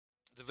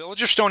The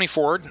village of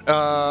Stonyford,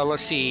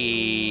 let's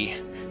see,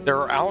 there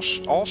are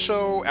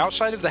also,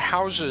 outside of the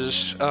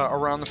houses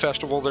around the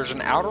festival, there's an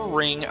outer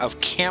ring of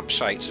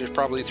campsites. There's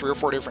probably 3 or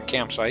 4 different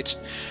campsites.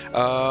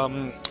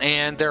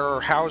 And there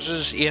are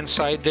houses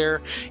inside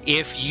there.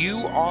 If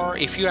you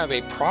have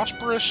a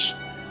prosperous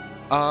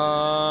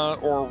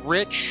or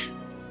rich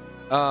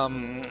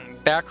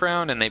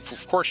background, and they've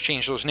of course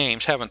changed those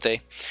names, haven't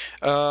they?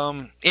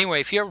 Anyway,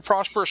 if you have a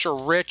prosperous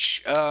or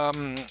rich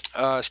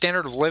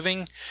standard of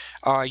living,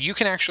 you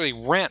can actually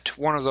rent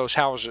one of those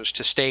houses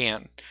to stay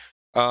in.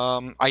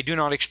 I do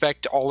not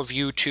expect all of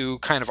you to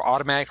kind of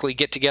automatically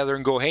get together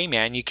and go, hey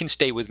man, you can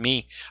stay with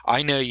me,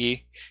 I know you,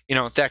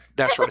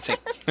 that sort of thing.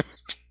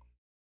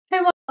 Hey,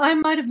 well, I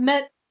might have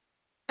met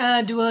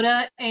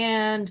Duoda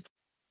and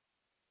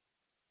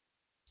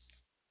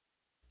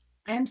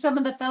some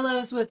of the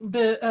fellows with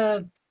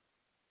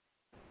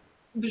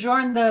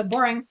Bjorn the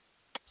Boring.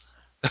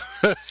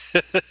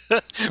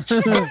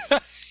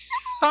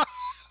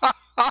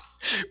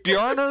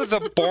 Bjorn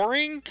the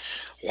Boring?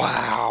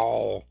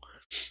 Wow.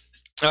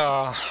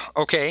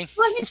 Okay.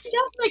 Well, he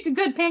does make a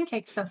good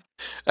pancakes, though.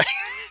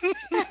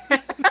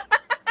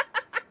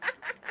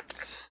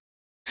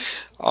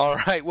 All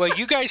right. Well,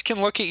 you guys can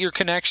look at your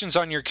connections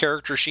on your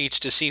character sheets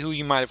to see who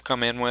you might have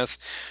come in with.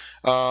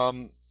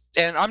 And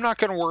I'm not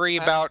going to worry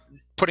about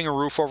putting a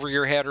roof over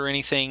your head or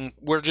anything.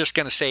 We're just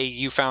going to say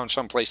you found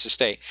some place to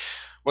stay.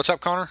 What's up,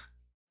 Connor?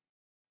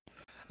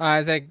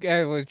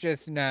 It was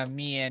just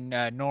me and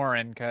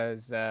Norin,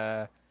 because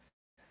our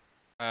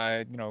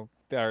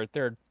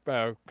third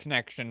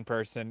connection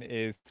person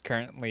is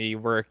currently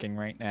working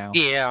right now.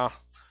 Yeah,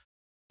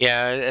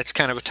 it's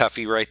kind of a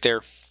toughie right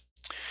there.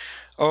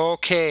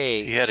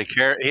 Okay. He had a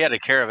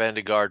caravan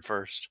to guard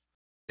first.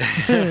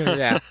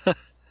 Yeah.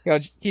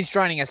 He's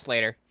joining us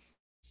later.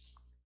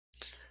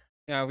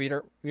 We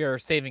are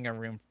saving a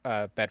room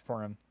bed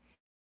for him.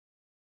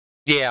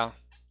 Yeah.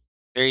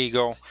 There you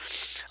go.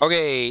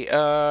 Okay,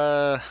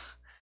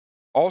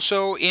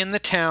 also in the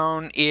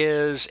town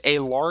is a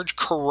large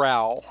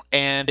corral,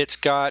 and it's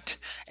got,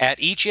 at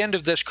each end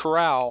of this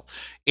corral,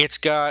 it's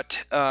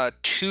got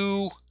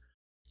 2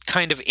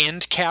 kind of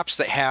end caps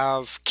that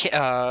have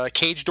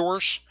cage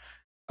doors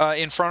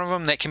in front of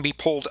them that can be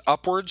pulled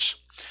upwards.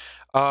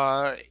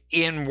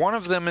 In one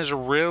of them is a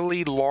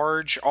really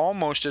large,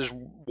 almost as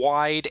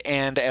wide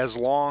and as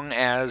long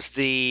as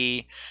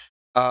the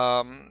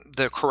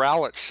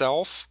corral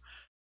itself.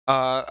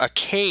 A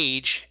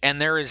cage,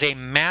 and there is a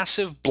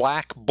massive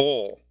black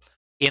bull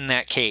in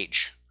that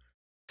cage.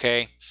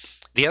 Okay,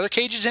 the other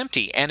cage is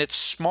empty, and it's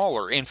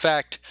smaller. In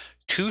fact,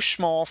 too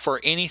small for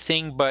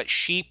anything but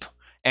sheep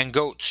and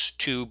goats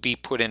to be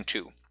put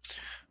into.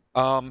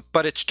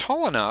 But it's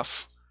tall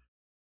enough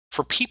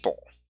for people,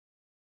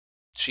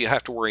 so you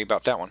have to worry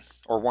about that one,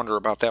 or wonder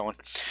about that one.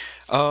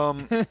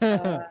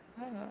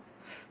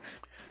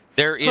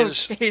 There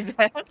is.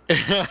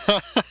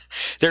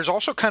 There's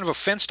also kind of a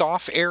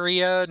fenced-off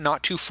area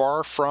not too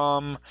far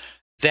from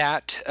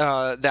that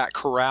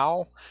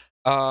corral.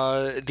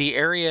 The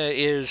area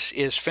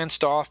is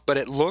fenced off, but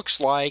it looks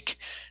like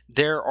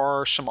there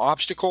are some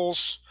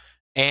obstacles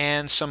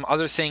and some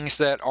other things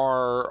that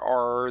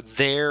are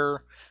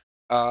there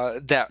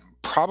that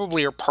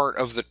probably are part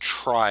of the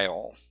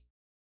trial.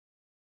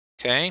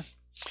 Okay.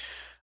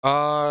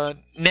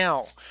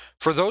 Now,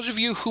 for those of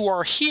you who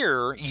are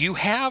here, you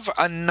have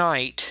a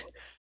night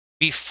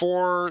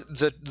before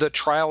the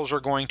trials are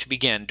going to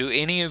begin. Do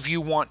any of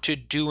you want to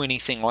do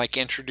anything like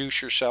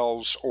introduce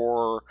yourselves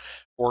or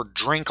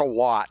drink a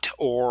lot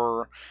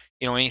or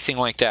anything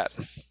like that?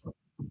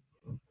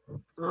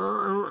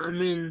 I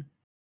mean,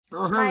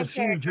 my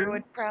character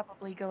would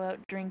probably go out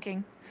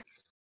drinking.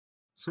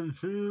 Some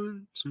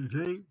food, some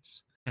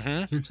drinks.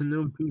 Mm-hmm. Get to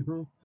know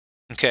people.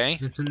 Okay.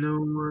 Get to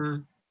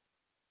know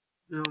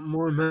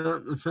more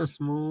about the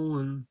festival,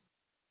 and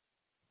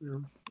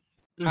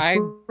I be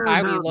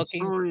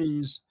looking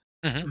stories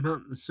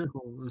about the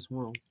sickle as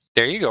well.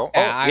 There you go.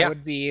 Yeah, I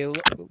would be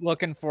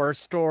looking for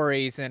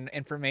stories and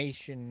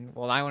information.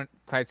 Well, I wouldn't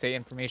quite say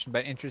information,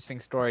 but interesting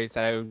stories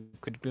that I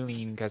could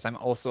glean, because I'm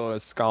also a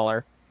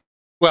scholar.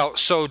 Well,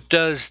 so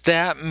does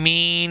that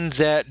mean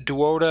that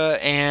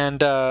Duoda and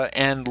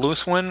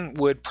Luthwin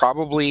would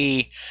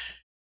probably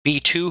be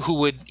 2 who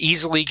would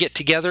easily get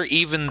together,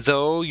 even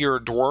though you're a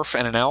dwarf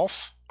and an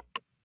elf?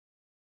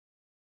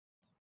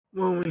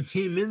 Well, we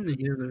came in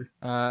together.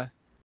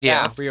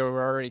 Yeah, we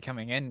were already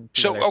coming in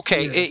together. So,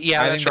 okay,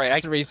 that's right.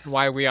 That's the reason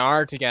why we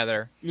are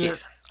together. Yeah.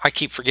 I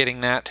keep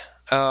forgetting that.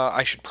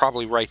 I should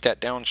probably write that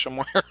down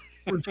somewhere.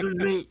 Which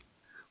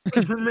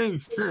would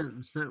make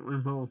sense that we're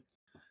both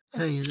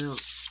hanging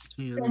out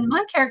together. And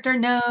my character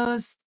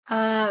knows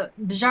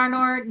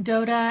J.R.R,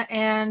 Doda,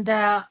 and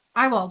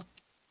Iwald.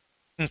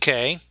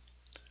 Okay.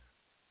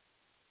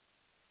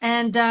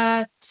 And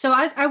so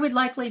I would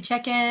likely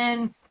check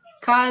in,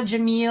 Ka,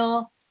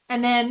 Jamil,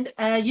 and then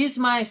use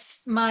my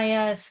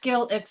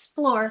skill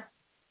Explore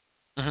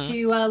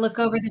to look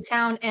over the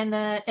town and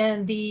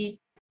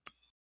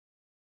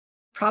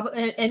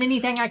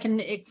anything I can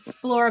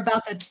explore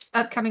about the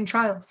upcoming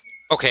trials.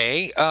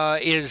 Okay.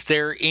 Is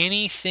there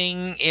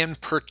anything in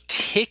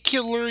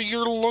particular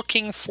you're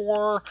looking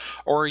for,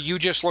 or are you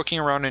just looking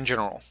around in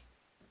general?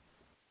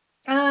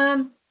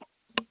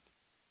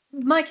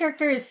 My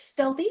character is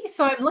stealthy,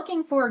 so I'm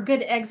looking for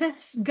good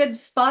exits, good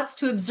spots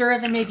to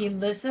observe and maybe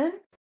listen.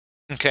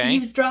 Okay.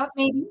 Eavesdrop,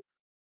 maybe.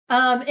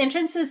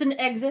 Entrances and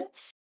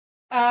exits.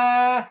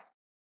 Yeah,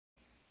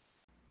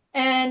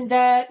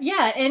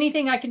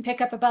 anything I can pick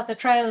up about the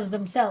trials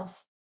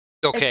themselves.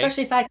 Okay.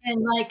 Especially if I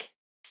can like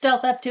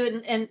stealth up to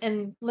it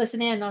and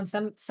listen in on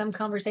some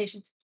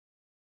conversations.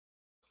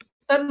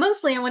 But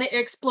mostly I want to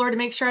explore to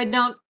make sure I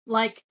don't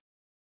like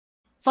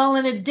fall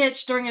in a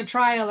ditch during a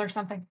trial or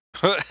something.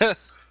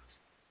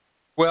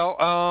 Well,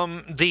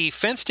 the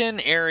fenced-in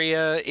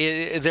area,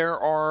 there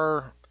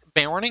are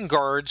Beorning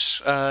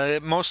guards,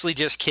 mostly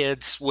just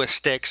kids with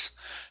sticks,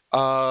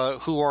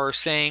 who are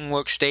saying,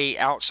 "Look, stay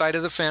outside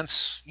of the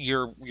fence.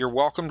 You're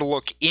welcome to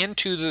look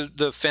into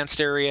the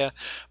fenced area,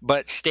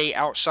 but stay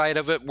outside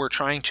of it. We're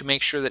trying to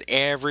make sure that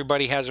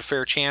everybody has a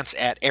fair chance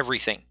at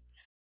everything."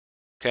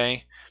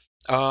 Okay,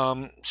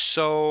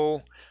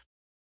 so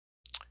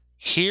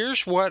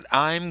here's what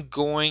I'm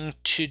going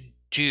to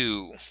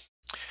do.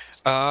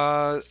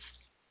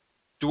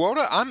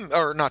 Duoda,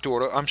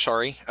 I'm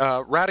sorry,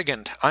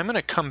 Radigund, I'm going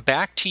to come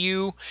back to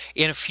you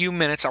in a few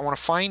minutes. I want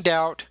to find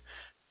out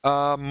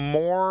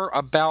more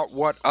about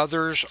what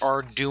others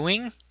are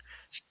doing.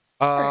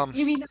 You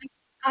mean,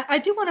 I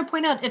do want to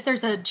point out if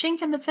there's a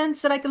chink in the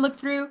fence that I could look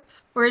through,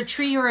 or a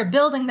tree or a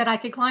building that I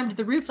could climb to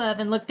the roof of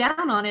and look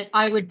down on it,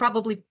 I would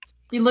probably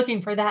be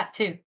looking for that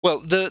too.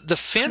 Well, the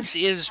fence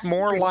is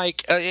more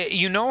like,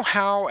 you know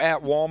how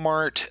at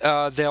Walmart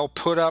they'll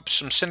put up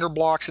some cinder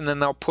blocks and then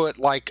they'll put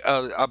like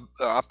a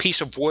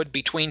piece of wood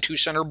between two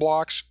cinder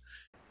blocks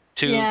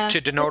to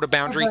denote a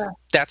boundary?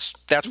 That's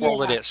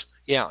all it is.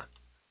 Yeah.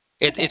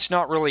 It's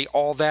not really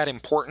all that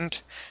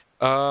important.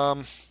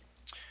 But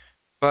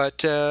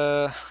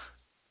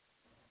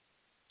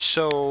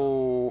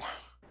so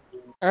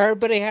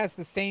everybody has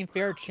the same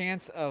fair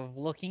chance of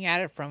looking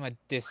at it from a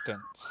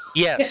distance.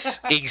 yes,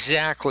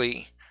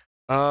 exactly.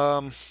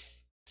 No,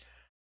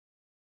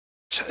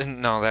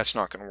 that's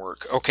not going to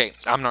work. Okay,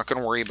 I'm not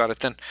going to worry about it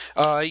then.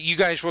 You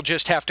guys will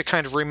just have to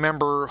kind of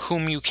remember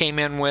whom you came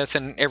in with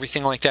and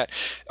everything like that.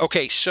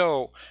 Okay,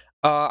 so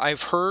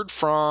I've heard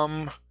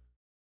from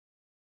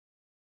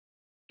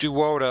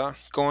Duoda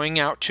going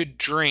out to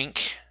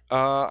drink.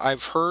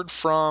 I've heard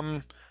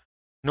from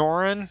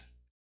Norin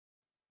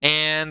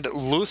and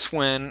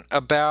Luthwin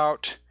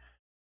about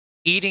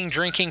eating,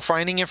 drinking,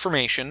 finding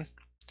information.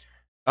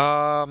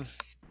 Yuld.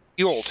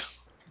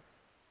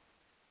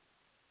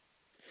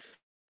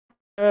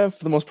 For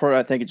the most part,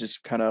 I think it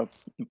just kind of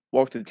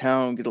walk through the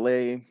town, get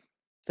away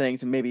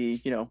things, and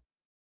maybe,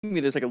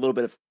 maybe there's like a little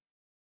bit of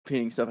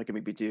painting stuff I could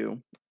maybe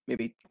do.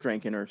 Maybe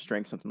drinking or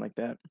strength, something like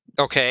that.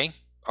 Okay.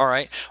 All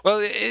right.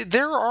 Well,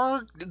 there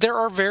are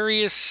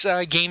various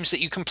games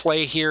that you can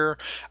play here.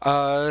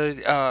 Arm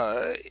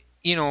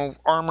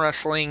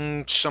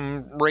wrestling,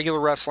 some regular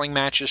wrestling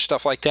matches,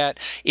 stuff like that,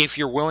 if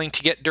you're willing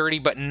to get dirty,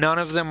 but none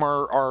of them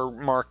are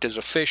marked as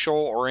official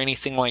or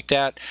anything like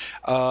that.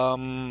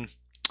 In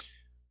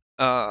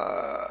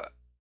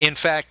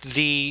fact,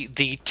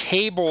 the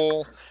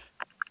table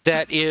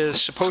that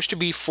is supposed to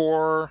be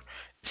for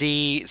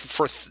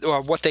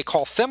what they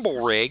call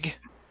Thimblerig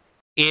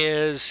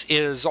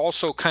is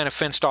also kind of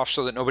fenced off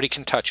so that nobody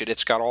can touch it.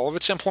 It's got all of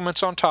its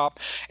implements on top,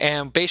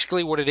 and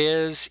basically what it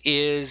is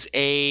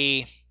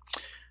a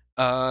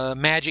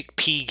magic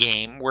pea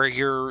game where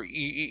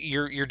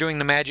you're doing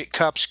the magic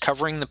cups,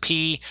 covering the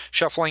pea,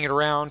 shuffling it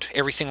around,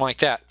 everything like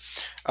that.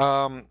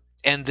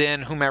 And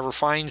then whomever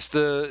finds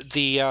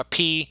the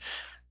pea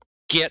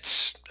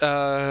gets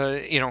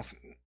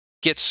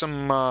gets a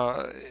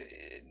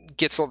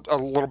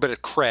little bit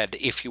of cred,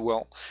 if you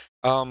will.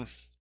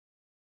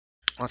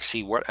 Let's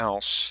see what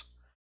else.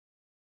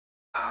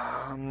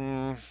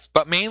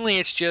 But mainly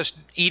it's just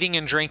eating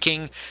and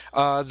drinking.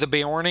 The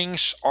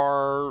Beornings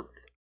are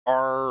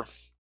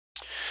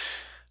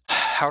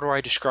how do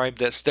I describe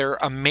this? They're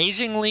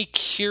amazingly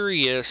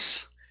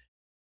curious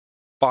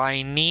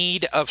by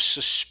need of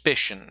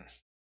suspicion.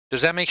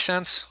 Does that make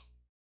sense?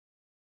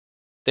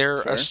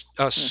 They're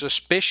a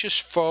suspicious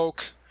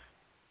folk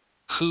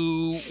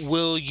who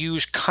will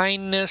use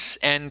kindness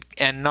and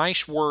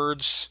nice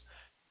words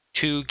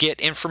to get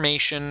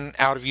information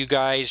out of you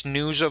guys,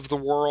 news of the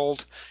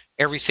world,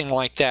 everything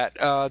like that.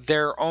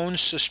 Their own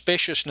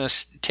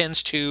suspiciousness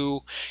tends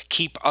to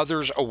keep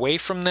others away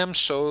from them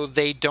so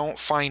they don't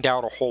find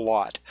out a whole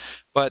lot.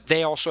 But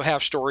they also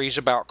have stories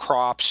about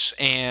crops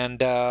and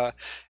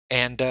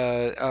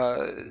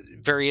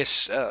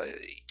various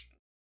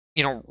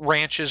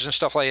ranches and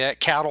stuff like that,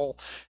 cattle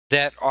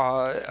that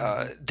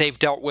they've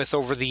dealt with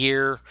over the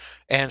year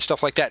and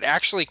stuff like that.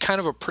 Actually,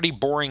 kind of a pretty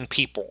boring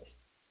people.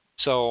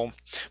 So,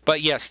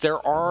 but yes,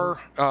 there are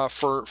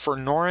for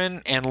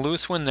Norin and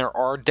Luthwin, there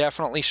are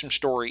definitely some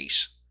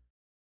stories.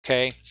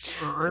 Okay.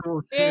 I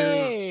will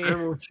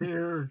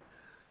share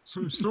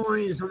some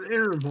stories of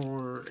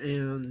Erebor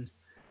and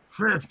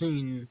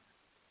crafting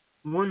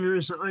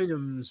wondrous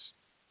items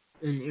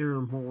in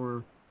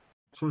Erebor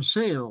for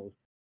sale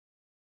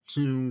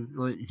to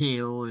like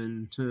Dale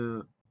and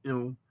to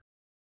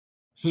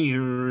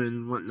here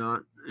and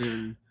whatnot,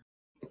 and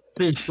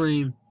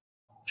basically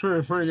try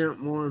to find out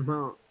more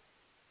about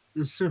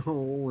the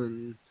sickle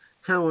and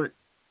how it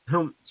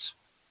helps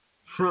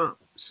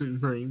crops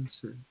and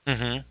things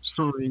and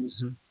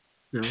stories,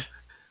 and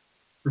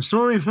a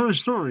story for a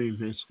story,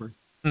 basically.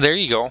 There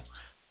you go.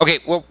 Okay,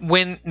 well,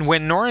 when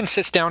Norin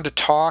sits down to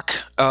talk,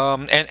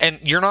 and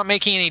you're not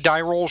making any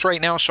die rolls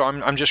right now, so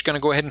I'm just going to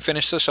go ahead and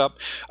finish this up.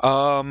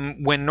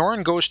 When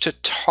Norin goes to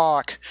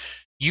talk,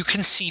 you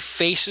can see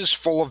faces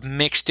full of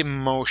mixed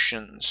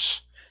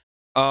emotions.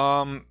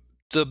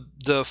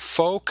 The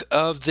folk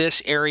of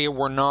this area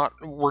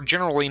were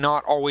generally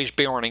not always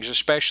Beornings,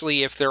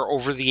 especially if they're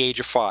over the age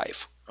of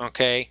 5.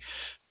 Okay,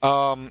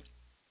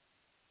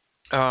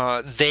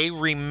 they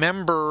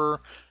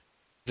remember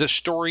the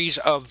stories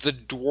of the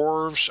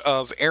dwarves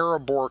of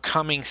Erebor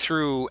coming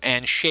through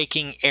and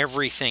shaking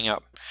everything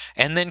up,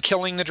 and then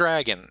killing the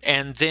dragon,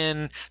 and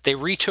then they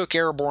retook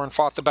Erebor and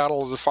fought the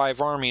Battle of the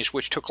Five Armies,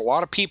 which took a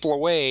lot of people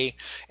away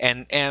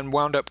and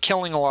wound up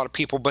killing a lot of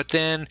people, but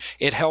then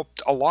it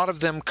helped a lot of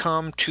them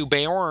come to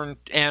Beorn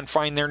and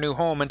find their new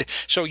home. And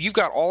so you've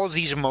got all of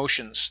these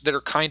emotions that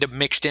are kind of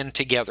mixed in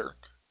together,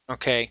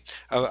 okay,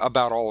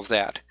 about all of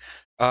that.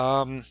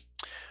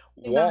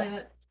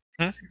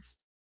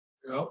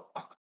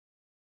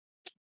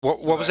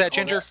 What was that,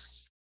 Ginger?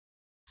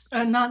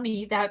 Not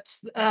me.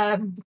 That's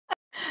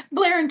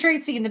Blair and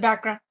Tracy in the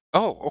background.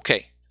 Oh,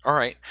 okay. All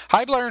right.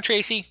 Hi, Blair and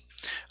Tracy.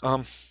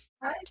 Hi.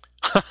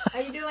 How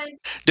you doing?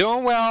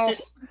 Doing well.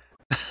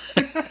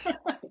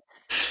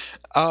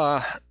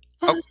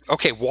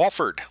 Okay,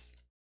 Walford.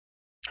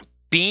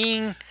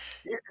 Go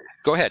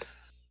ahead.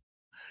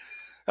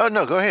 Oh,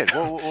 no, go ahead.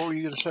 What were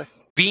you going to say?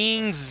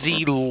 Being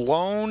the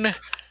lone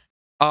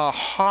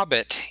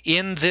hobbit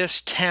in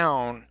this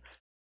town,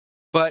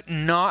 but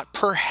not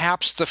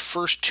perhaps the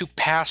first to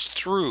pass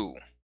through,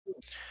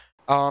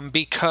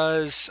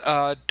 because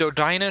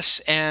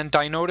Dodinus and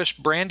Dinotus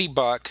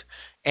Brandybuck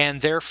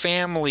and their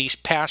families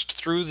passed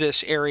through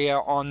this area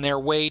on their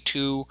way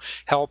to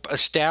help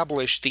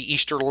establish the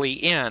Easterly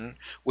Inn,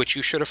 which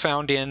you should have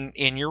found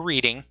in your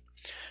reading.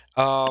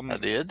 I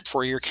did.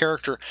 For your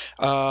character.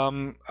 They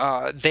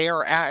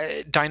are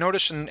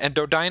Dinotus and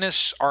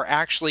Dodinus are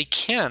actually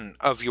kin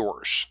of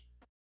yours.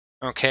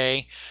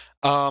 Okay.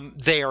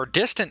 They are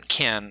distant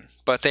kin,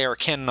 but they are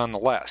kin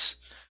nonetheless.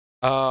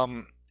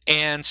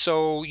 And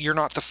so you're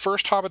not the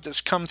first hobbit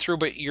that's come through,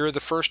 but you're the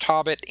first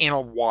hobbit in a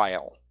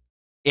while,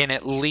 in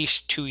at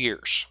least 2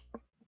 years.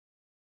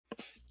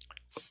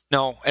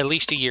 No, at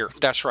least a year.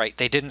 That's right.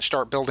 They didn't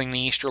start building the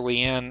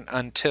Easterly Inn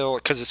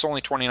because it's only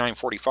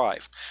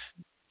 2945.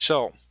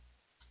 So,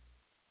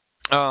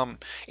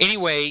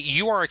 anyway,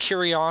 you are a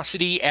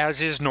curiosity,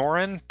 as is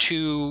Norin,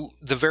 to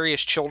the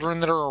various children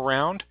that are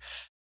around.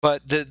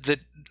 But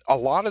a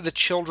lot of the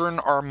children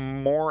are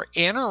more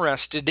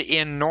interested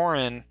in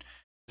Norin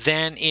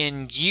than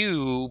in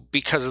you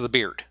because of the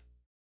beard.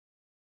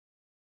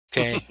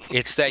 Okay,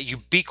 it's that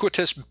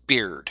ubiquitous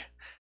beard.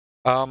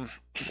 Go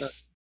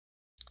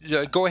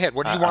ahead.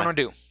 What do you want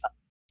to do?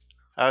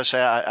 I would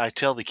say I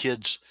tell the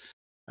kids.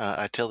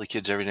 I tell the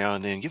kids every now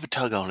and then, give a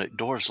tug on it.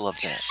 Dwarves love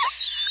that.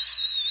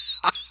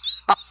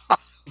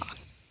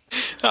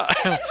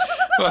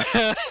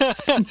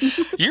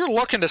 You're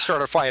looking to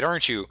start a fight,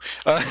 aren't you?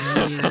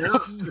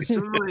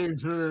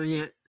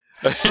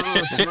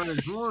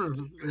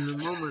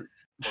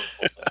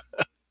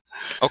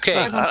 Okay.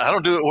 I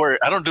don't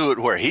do it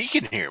where he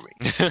can hear me.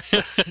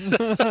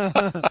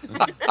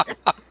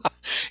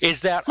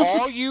 Is that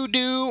all you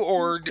do,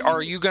 or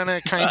are you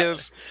gonna kind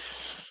of?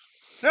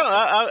 No,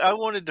 I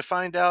wanted to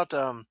find out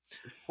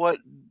what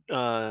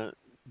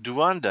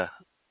Duoda.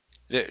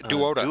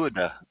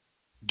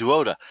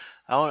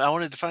 I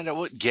wanted to find out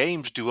what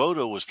games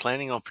Duoda was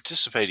planning on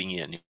participating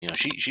in. You know,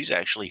 she's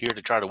actually here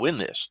to try to win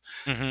this.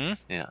 Mm-hmm.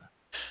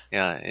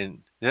 Yeah,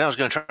 and then I was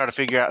going to try to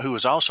figure out who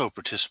was also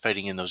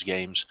participating in those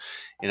games,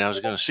 and I was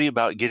going to see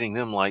about getting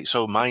them like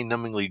so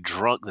mind-numbingly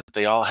drunk that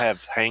they all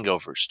have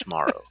hangovers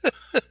tomorrow.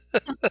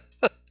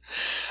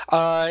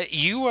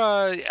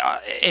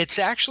 It's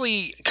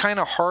actually kind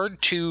of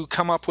hard to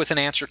come up with an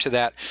answer to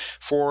that,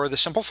 for the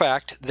simple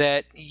fact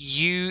that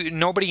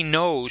nobody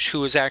knows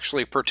who is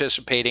actually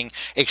participating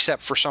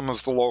except for some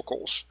of the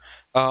locals.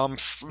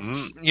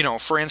 You know,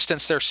 for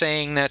instance, they're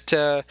saying that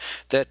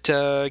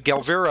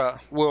Galvira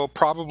will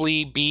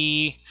probably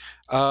be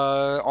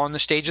on the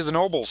stage of the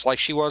nobles like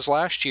she was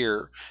last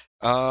year.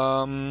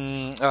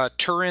 Turin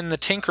the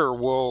Tinker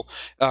will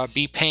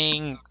be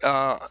paying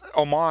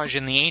homage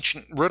in the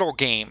ancient riddle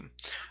game,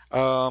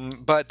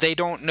 but they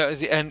don't know.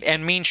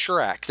 And Mean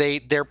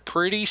Shurak, they're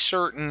pretty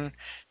certain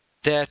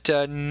that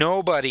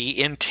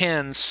nobody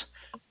intends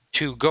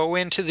to go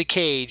into the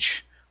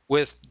cage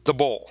with the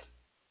bull.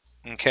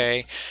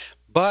 Okay,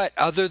 but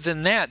other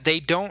than that, they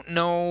don't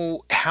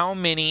know how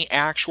many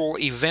actual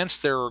events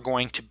there are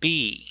going to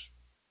be.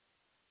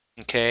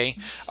 Okay,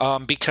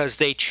 because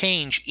they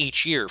change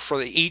each year.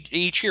 For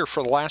each year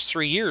for the last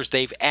 3 years,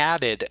 they've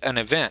added an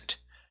event.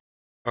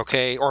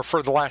 Okay, or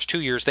for the last 2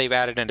 years, they've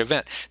added an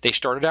event. They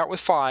started out with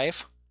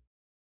 5,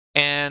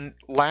 and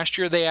last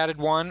year they added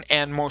 1,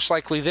 and most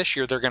likely this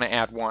year they're going to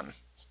add 1.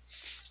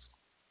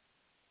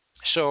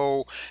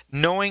 So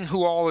knowing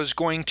who all is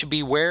going to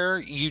be where,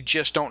 you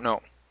just don't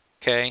know.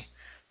 Okay,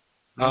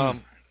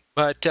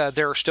 but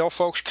there are still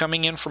folks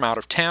coming in from out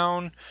of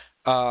town.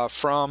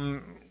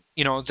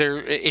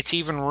 It's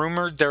even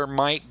rumored there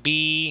might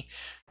be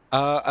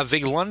a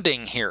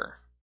Viglunding here.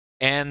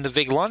 And the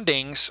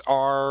Viglundings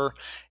are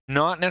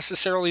not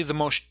necessarily the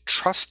most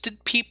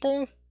trusted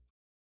people,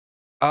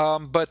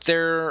 but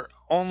they're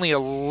only a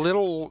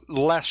little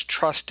less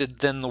trusted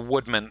than the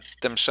woodmen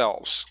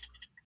themselves.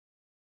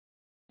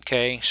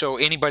 Okay, so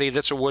anybody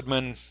that's a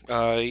woodman,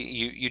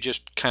 you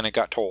just kind of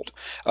got told.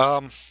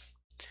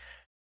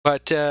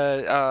 But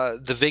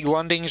the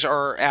Viglundings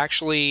are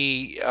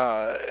actually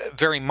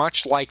very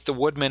much like the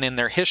woodmen in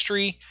their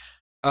history.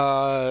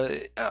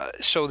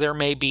 So there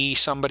may be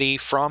somebody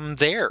from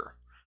there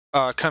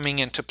coming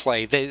into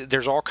play.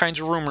 There's all kinds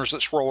of rumors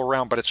that swirl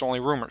around, but it's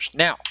only rumors.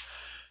 Now,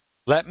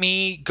 let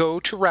me go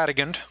to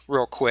Radegund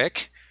real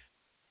quick.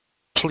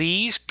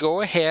 Please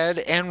go ahead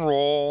and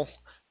roll.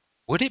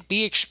 Would it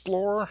be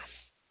Explorer?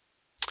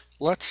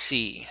 Let's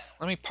see.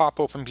 Let me pop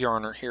open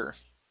Beorner here.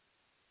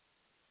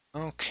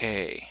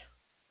 Okay.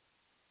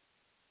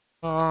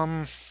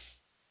 I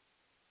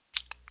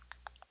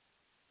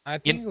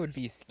think it would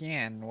be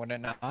Scan, would it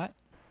not?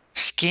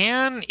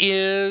 Scan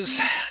is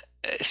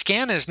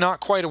not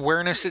quite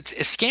awareness.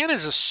 Scan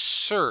is a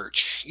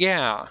search.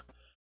 Yeah.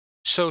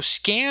 So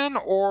scan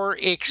or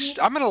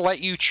I'm going to let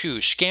you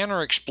choose scan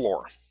or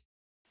explore.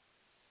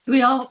 Do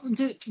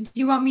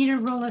you want me to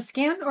roll a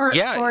scan or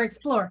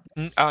explore?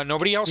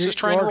 Nobody else is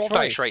trying to roll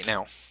dice right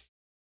now.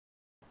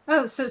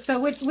 Oh, so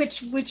which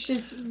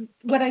is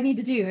what I need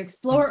to do?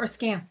 Explore or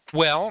scan?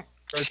 Well,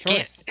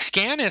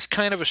 scan is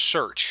kind of a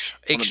search.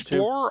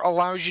 Explore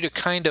allows you to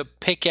kind of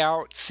pick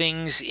out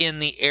things in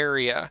the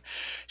area.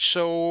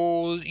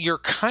 So you're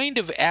kind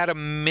of at a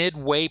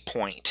midway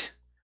point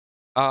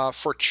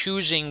for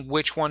choosing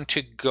which one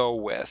to go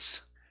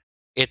with.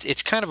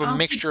 It's kind of a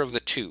mixture of the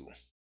two.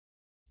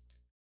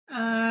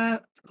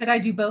 Could I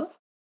do both?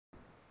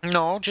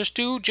 No, just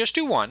do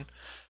one.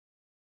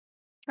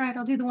 All right,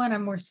 I'll do the one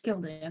I'm more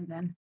skilled in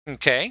then.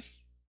 Okay.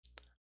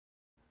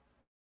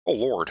 Oh,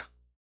 Lord.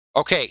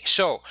 Okay,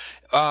 so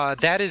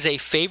that is a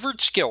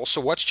favored skill.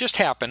 So what's just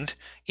happened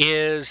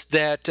is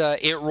that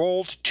it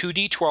rolled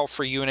 2d12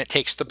 for you, and it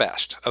takes the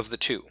best of the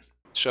two.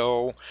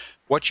 So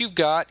what you've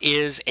got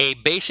is a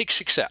basic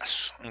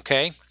success,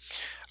 okay?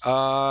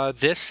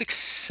 This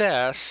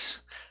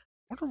success...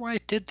 I wonder why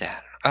it did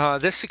that.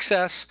 This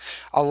success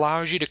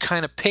allows you to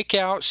kind of pick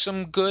out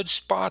some good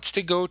spots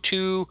to go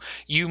to.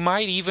 You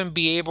might even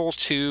be able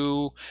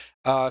to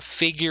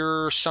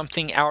figure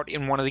something out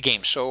in one of the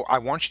games. So I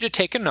want you to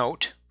take a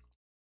note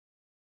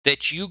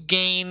that you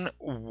gain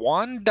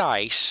 1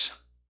 dice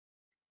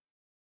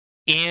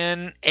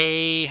in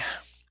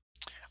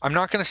I'm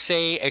not going to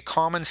say a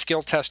common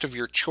skill test of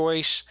your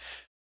choice,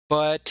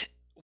 but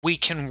we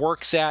can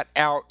work that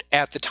out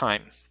at the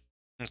time.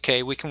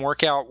 Okay, we can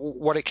work out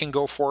what it can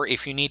go for.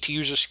 If you need to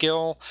use a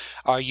skill,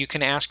 you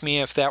can ask me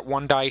if that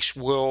 1 dice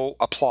will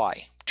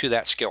apply to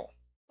that skill.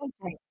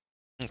 Okay.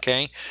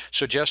 Okay,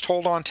 so just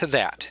hold on to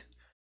that.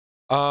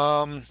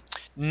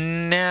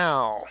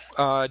 Now,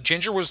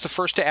 Ginger was the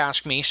first to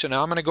ask me, so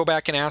now I'm going to go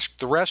back and ask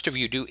the rest of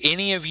you. Do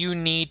any of you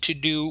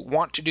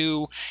want to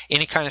do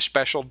any kind of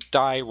special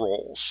die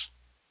rolls?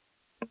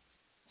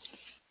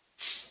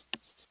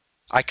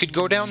 I could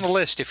go down the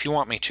list if you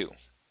want me to.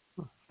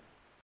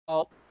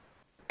 Well,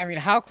 I mean,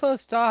 how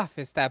closed off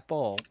is that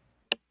bowl?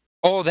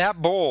 Oh,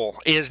 that bowl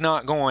is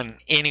not going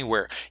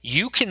anywhere.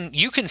 You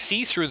can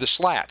see through the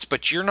slats,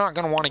 but you're not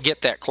going to want to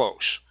get that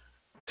close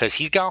because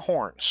he's got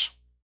horns.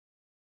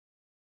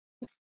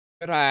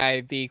 Could I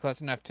be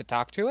close enough to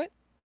talk to it?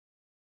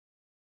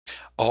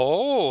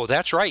 Oh,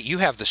 that's right. You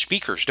have the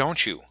speakers,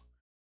 don't you?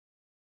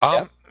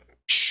 Yep.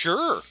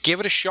 Sure. Give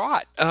it a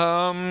shot.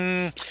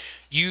 Let's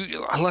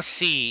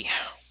see.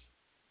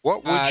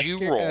 What would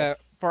you roll?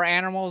 For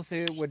animals,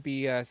 it would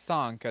be a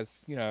song,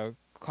 because,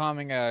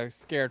 calming a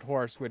scared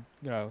horse would,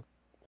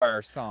 require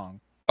a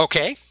song.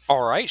 Okay.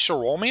 All right. So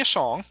roll me a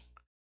song.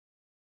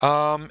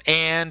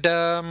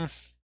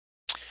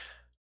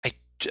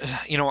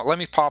 You know what? Let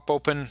me pop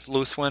open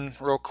Luthwin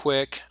real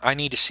quick. I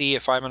need to see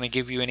if I'm going to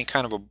give you any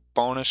kind of a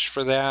bonus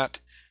for that.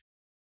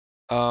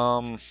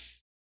 So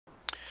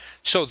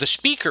the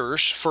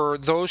speakers, for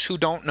those who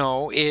don't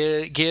know,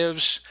 it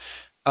gives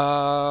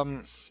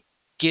Luthwin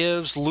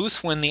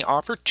the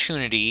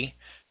opportunity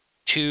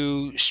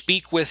to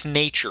speak with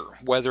nature,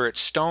 whether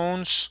it's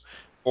stones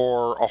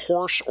or a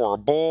horse or a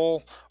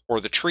bull or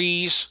the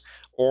trees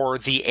or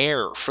the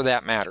air, for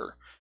that matter,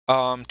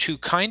 to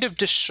kind of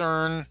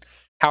discern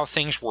how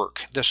things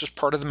work. This is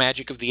part of the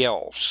magic of the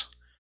elves.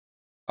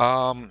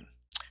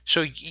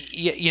 So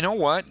you know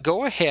what?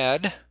 Go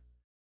ahead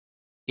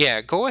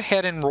Yeah, go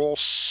ahead and roll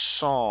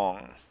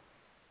song.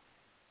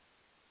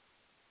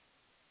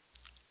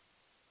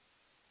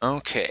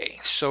 Okay,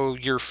 so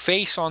your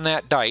face on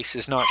that dice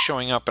is not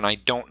showing up, and I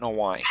don't know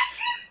why.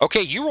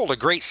 Okay, you rolled a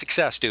great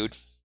success, dude.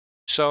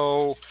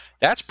 So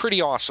that's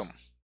pretty awesome.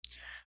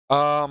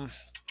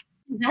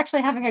 He's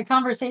actually having a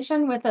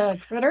conversation with a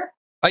critter.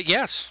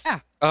 Yes.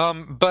 Yeah.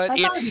 But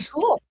That's already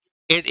cool.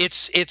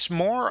 It's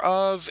more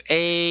of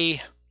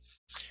a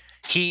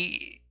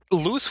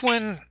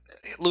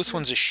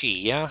Luthwin's a she,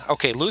 yeah?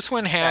 Okay,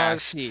 Luthwin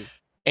has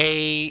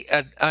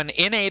an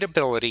innate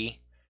ability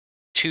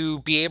to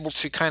be able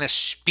to kind of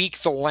speak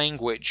the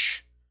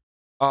language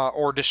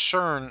or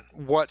discern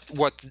what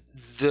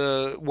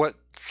the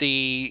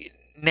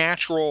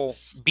natural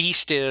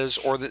beast is,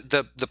 or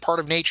the part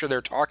of nature they're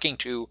talking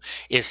to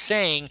is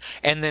saying,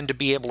 and then to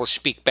be able to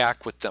speak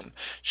back with them.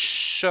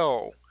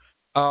 So,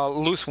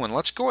 Luthwin,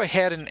 let's go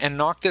ahead and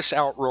knock this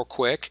out real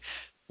quick.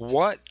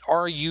 What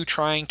are you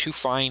trying to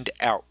find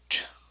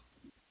out?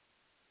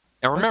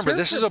 Now remember,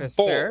 this is a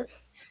bull. Sir?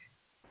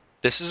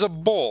 This is a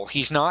bull.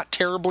 He's not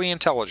terribly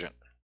intelligent.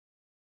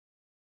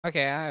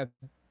 Okay,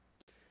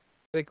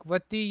 like,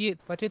 what do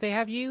they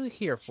have you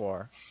here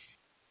for?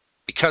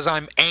 Because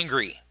I'm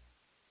angry.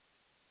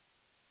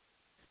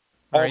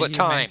 All the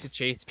time. Are you meant to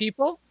chase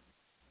people?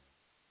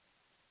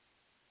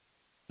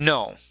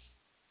 No.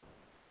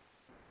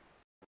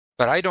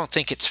 But I don't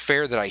think it's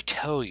fair that I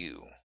tell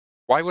you.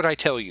 Why would I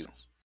tell you?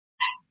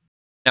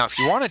 Now, if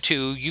you wanted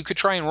to, you could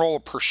try and roll a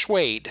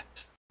persuade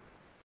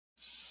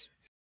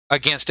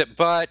against it.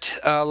 But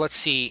let's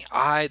see.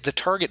 The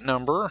target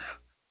number.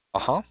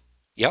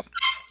 Yep,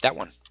 that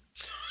one.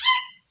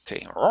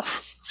 Okay.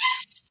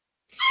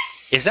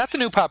 Is that the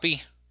new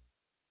puppy?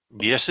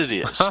 Yes, it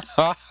is. Is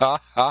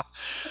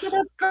it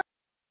a...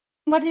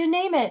 What do you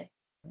name it?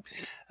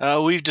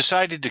 We've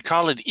decided to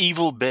call it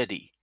Evil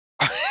Betty.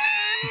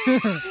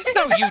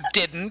 No, you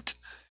didn't.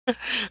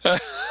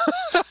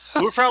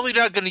 We're probably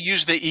not going to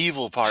use the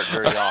evil part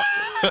very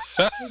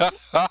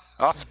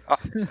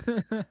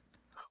often.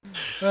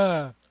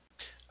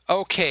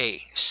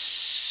 Okay,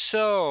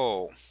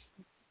 so...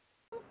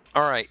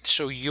 All right,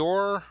 so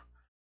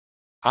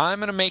I'm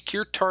going to make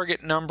your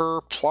target number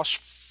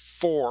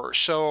 +4.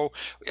 So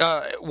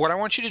what I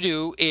want you to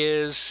do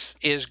is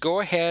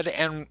go ahead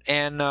and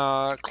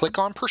click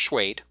on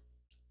Persuade.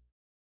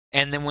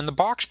 And then when the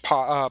box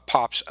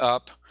pops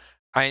up,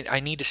 I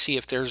need to see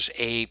if there's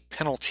a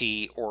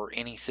penalty or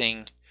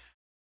anything.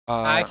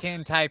 I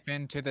can type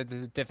into the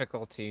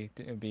difficulty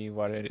to be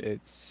what it is.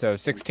 So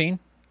 16,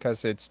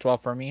 because it's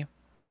 12 for me.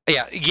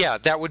 Yeah,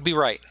 that would be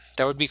right.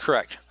 That would be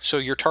correct. So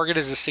your target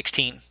is a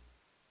 16.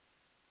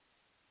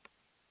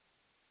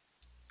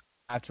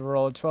 I have to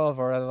roll a 12,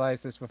 or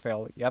otherwise this will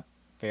fail. Yep,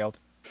 failed.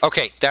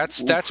 Okay,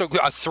 that's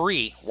a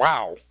 3.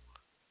 Wow.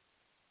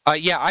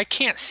 Yeah, I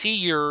can't see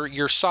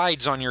your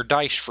sides on your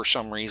dice for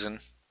some reason.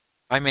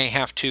 I may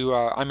have to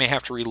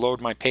reload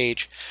my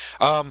page.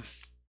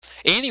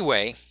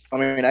 Anyway. I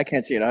mean, I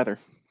can't see it either.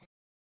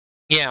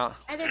 Yeah.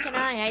 Neither can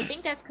I. I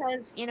think that's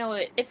because,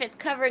 if it's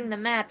covering the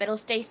map, it'll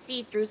stay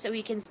see-through so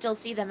we can still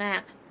see the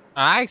map.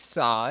 I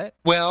saw it.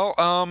 Well,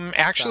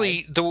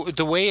 actually,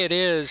 the way it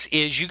is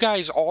you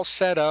guys all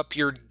set up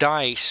your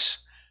dice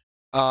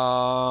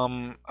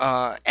after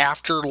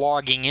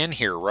logging in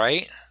here,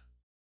 right?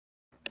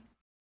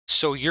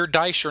 So your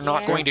dice are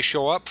not going to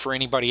show up for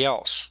anybody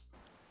else.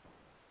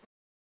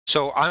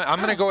 So I'm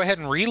going to go ahead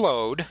and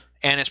reload,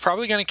 and it's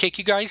probably going to kick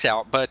you guys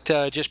out, but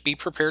just be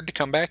prepared to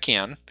come back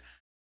in.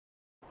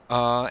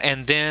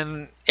 And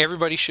then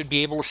everybody should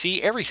be able to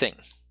see everything.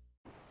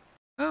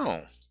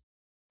 Oh.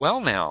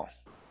 Well now.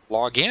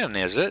 Log in,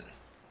 is it?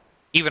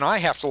 Even I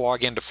have to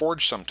log into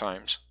Forge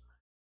sometimes.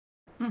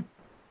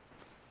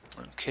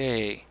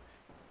 Okay.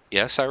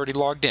 Yes, I already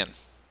logged in.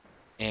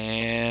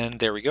 And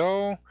there we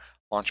go.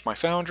 Launch my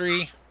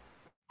Foundry.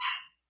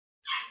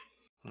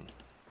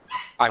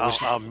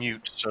 I'll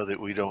mute so that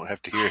we don't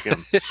have to hear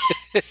him.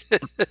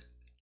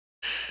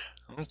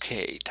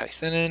 Okay,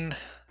 Tythinin.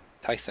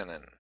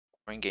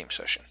 Join game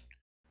session.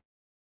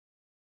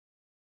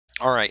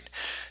 All right.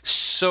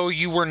 So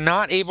you were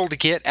not able to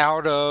get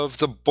out of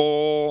the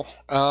bull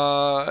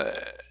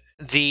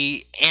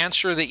the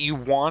answer that you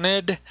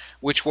wanted,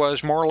 which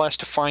was more or less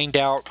to find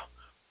out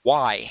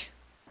why.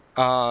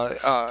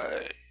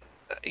 Why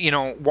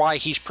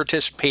he's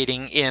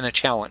participating in a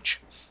challenge.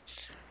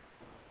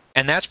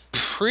 And that's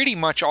pretty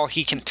much all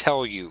he can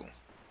tell you.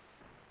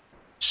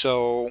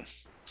 So,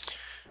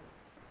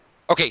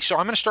 okay, so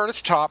I'm going to start at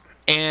the top,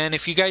 and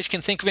if you guys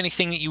can think of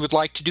anything that you would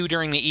like to do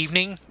during the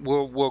evening,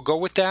 we'll go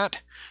with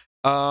that.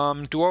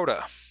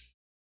 Duoda.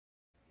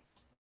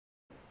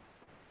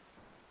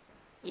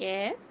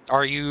 Yes?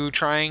 Are you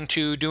trying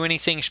to do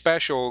anything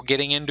special,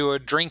 getting into a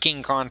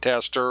drinking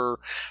contest, or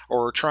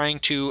trying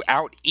to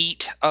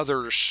out-eat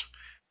others?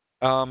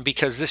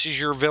 Because this is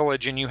your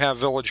village and you have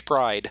village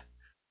pride.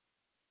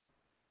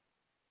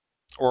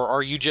 Or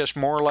are you just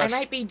more or I less...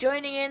 might be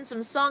joining in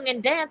some song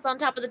and dance on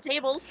top of the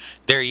tables.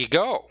 There you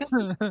go.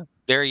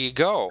 There you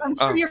go. I'm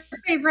sure your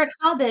favorite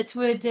hobbit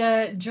would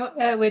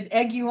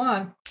egg you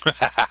on.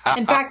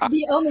 In fact,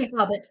 the only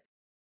hobbit.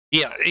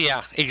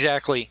 Yeah,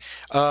 exactly.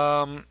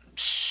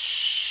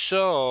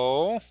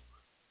 So,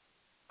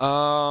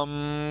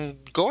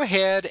 go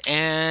ahead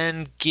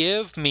and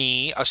give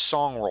me a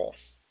song roll,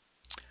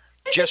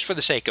 just for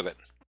the sake of it.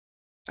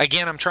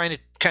 Again, I'm trying to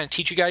kind of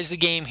teach you guys the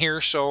game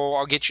here, so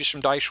I'll get you some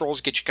dice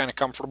rolls, get you kind of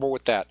comfortable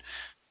with that.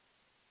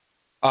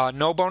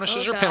 No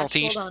bonuses or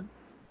penalties. Hold on.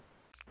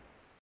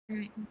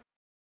 Right.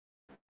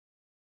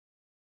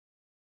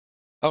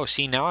 Oh,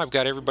 see, now I've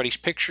got everybody's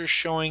pictures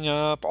showing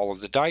up, all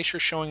of the dice are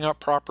showing up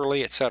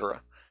properly,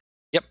 etc.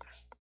 Yep,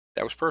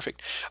 that was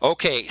perfect.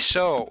 Okay,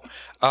 so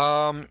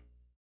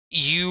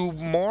you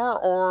more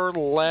or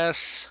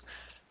less...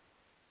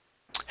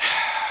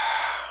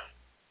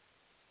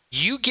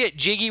 You get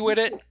jiggy with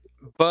it,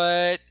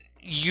 but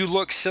you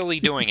look silly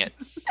doing it.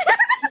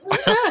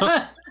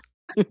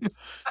 It's the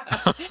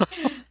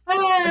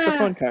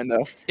fun kind,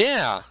 though.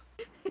 Yeah.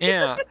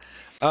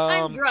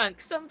 I'm drunk.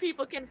 Some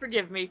people can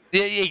forgive me.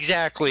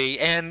 Exactly,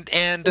 and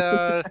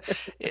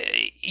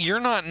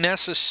you're not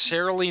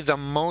necessarily the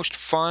most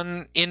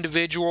fun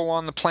individual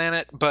on the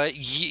planet, but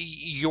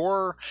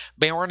your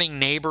Beorning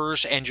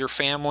neighbors and your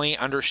family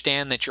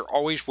understand that you're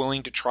always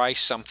willing to try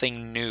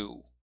something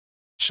new.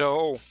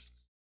 So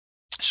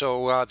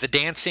the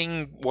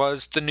dancing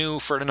was the new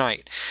for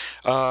tonight.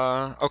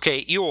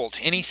 Okay, Ewald,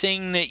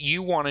 anything that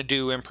you want to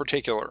do in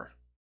particular?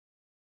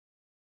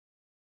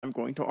 I'm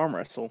going to arm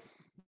wrestle.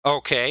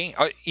 Okay,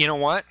 you know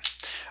what?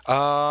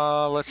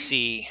 Let's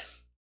see.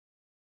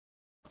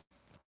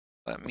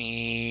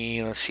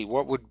 Let's see.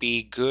 What would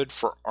be good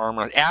for arm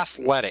wrestling?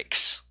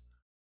 Athletics.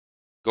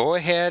 Go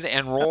ahead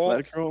and roll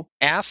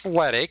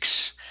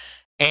athletics,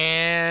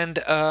 and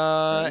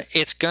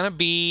it's going to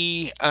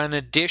be an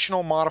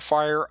additional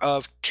modifier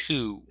of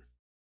 2.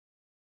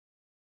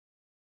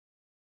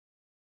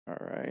 All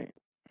right.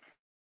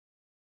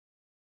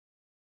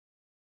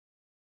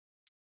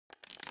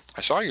 I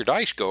saw your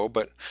dice go,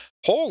 but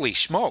holy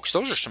smokes,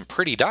 those are some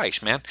pretty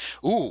dice, man.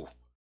 Ooh,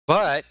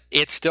 but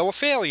it's still a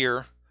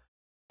failure.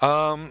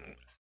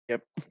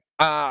 Yep.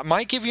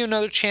 Might give you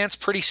another chance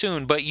pretty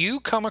soon, but you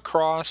come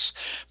across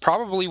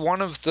probably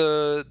one of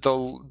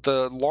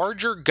the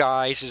larger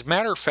guys. As a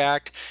matter of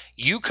fact,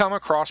 you come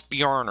across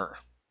Beorner.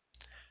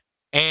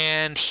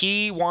 And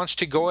he wants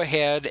to go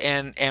ahead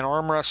and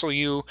arm wrestle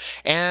you,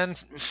 and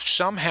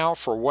somehow,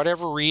 for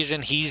whatever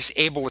reason, he's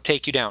able to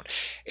take you down.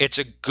 It's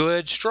a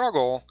good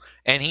struggle,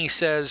 and he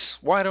says,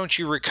 why don't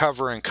you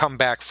recover and come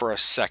back for a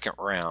second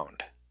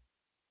round?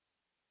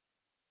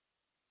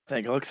 I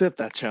think I'll accept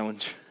that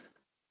challenge.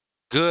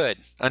 Good.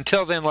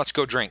 Until then, let's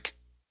go drink.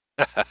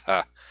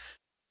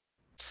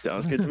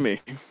 Sounds good to me.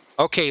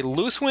 Okay,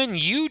 Luthwin,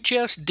 you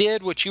just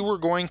did what you were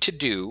going to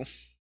do.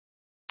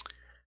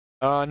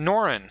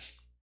 Norin.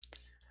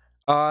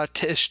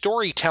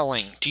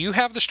 Storytelling. Do you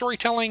have the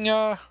storytelling?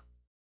 Let's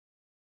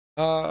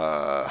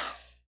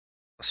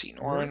see,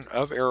 Norin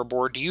of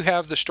Erebor. Do you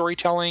have the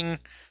storytelling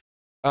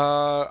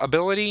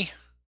ability?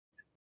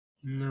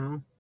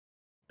 No.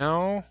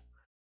 No.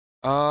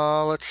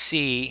 Let's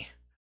see.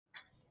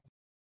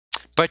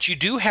 But you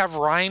do have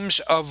rhymes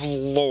of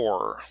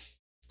lore.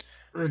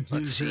 I do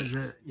Let's see. have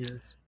that, yes.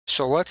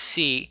 So let's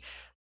see.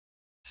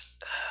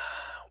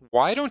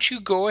 Why don't you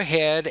go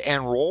ahead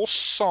and roll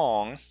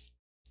song?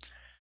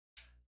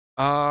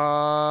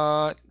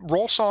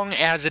 Roll song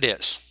as it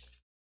is.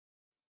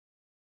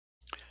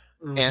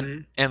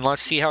 Okay. And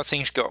let's see how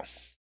things go.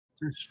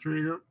 Just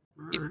straight up.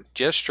 Right.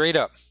 Just straight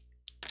up.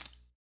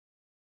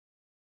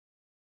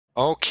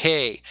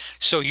 Okay,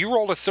 so you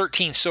rolled a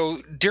 13.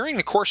 So during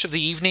the course of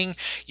the evening,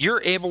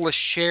 you're able to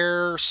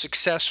share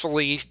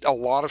successfully a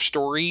lot of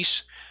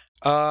stories.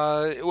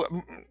 I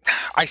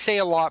say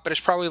a lot, but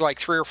it's probably like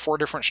 3 or 4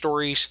 different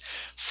stories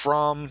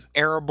from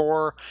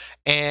Erebor,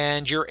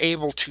 and you're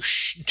able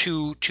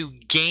to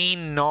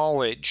gain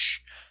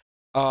knowledge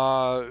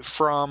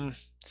from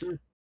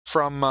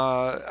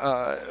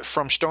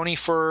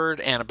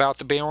Stonyford and about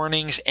the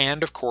Beornings,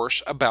 and of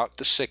course about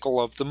the Sickle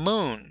of the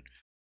Moon,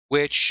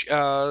 which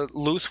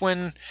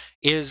Luthwin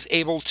is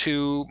able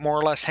to more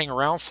or less hang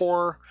around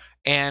for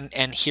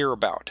and hear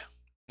about.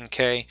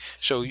 Okay,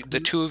 so the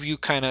two of you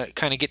kind of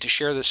get to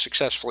share this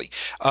successfully.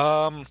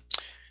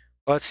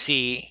 Let's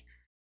see.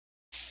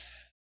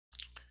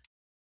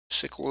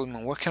 Sickle of the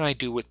Moon. What can I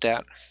do with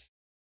that?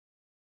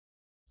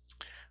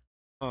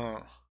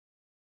 You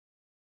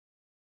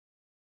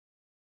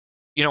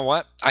know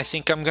what? I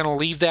think I'm going to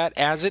leave that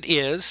as it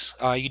is.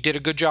 You did a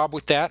good job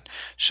with that.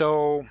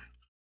 So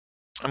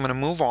I'm going to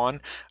move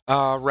on.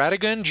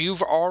 Radagund,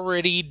 you've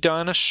already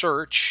done a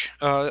search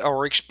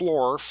or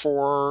explore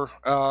for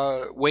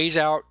ways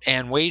out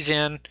and ways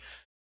in.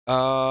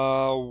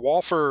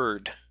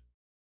 Walford,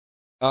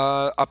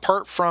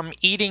 apart from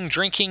eating,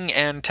 drinking,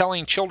 and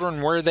telling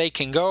children where they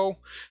can go,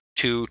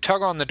 to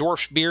tug on the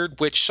dwarf's beard,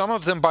 which some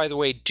of them, by the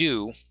way,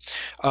 do.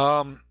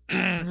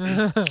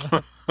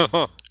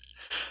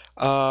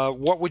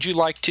 What would you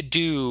like to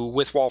do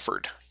with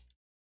Walford?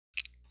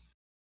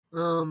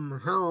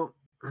 How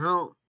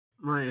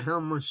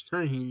much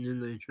talking do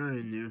they try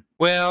and do?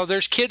 Well,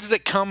 there's kids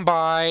that come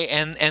by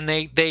and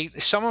they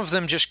some of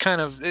them just kind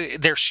of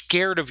they're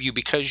scared of you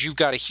because you've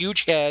got a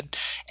huge head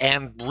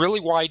and really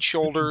wide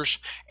shoulders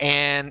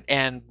and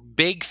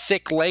big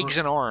thick legs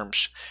and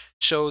arms.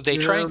 So they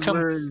try and come.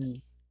 I'm wearing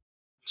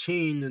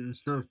chain and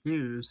stuff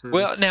too. So.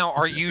 Well, now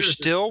are you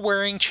still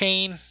wearing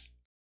chain?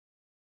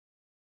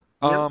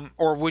 Yep.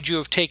 Or would you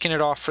have taken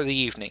it off for the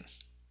evening?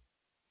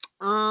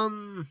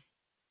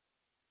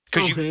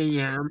 Okay,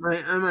 yeah,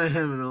 I might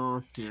have it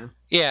off, yeah.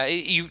 Yeah,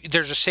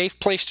 there's a safe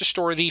place to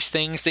store these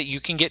things that you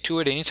can get to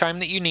at any time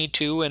that you need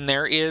to, and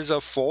there is a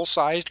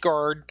full-sized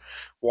guard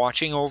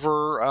watching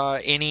over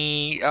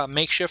any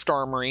makeshift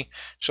armory,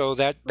 so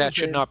that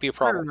should not be a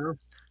problem.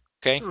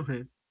 Okay.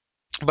 Okay.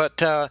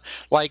 But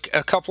like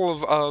a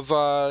couple of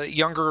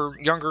younger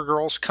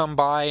girls come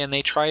by and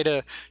they try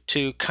to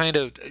kind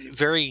of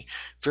very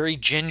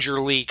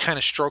gingerly kind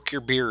of stroke your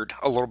beard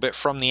a little bit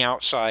from the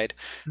outside.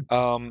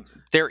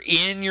 They're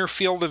in your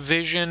field of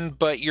vision,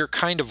 but you're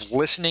kind of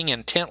listening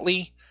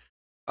intently.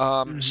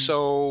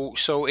 So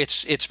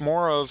it's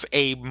more of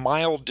a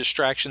mild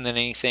distraction than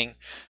anything.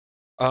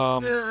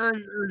 Yeah, I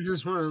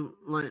just want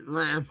to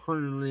laugh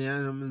heartily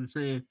at them and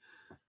say,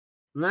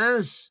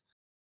 "Lass,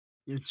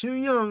 you're too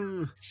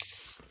young."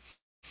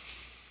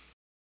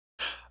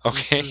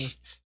 Okay.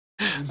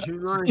 Would you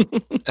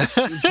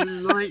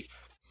like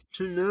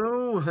to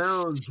know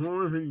how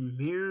dwarven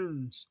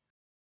beards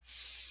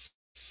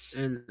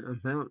and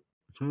about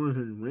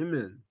dwarven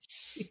women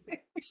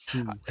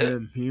who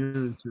have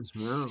beards as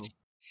well?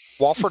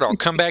 Walford, I'll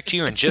come back to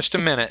you in just a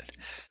minute.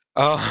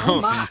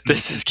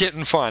 This is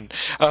getting fun.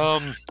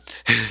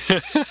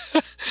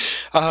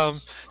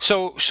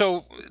 So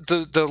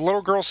the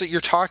little girls that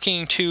you're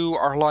talking to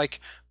are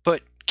like,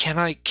 but can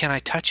I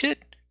touch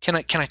it? Can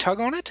I tug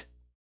on it?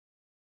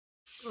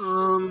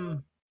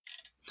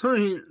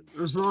 Tugging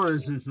as long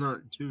as it's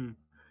not too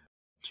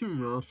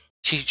rough.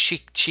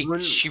 She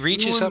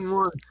reaches up. You wouldn't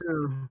want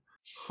to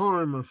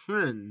harm a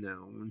friend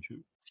now, would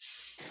you?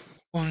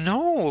 Well,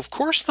 no, of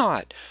course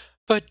not.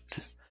 But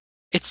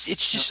it's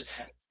just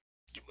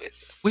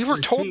we were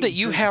told that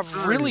you have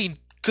a really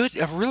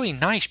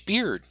nice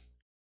beard.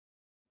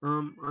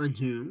 I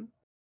do.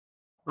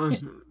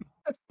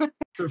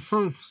 The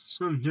folks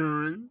of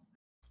Durall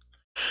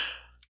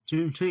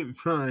do take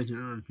pride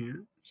in our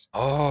appearance.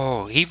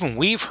 Oh, even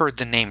we've heard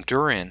the name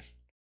Durin.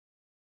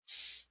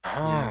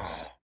 Oh.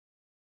 Yes.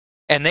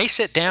 And they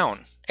sit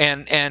down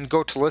and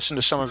go to listen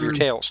to some of your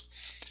tales.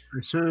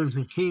 I serve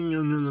the king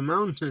under the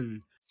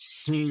mountain,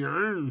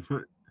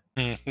 J.R.R.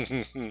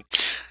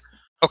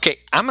 Okay,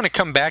 I'm going to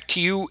come back to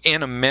you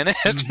in a minute.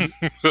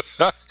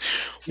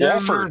 Yeah,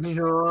 Walford. I'm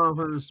not go off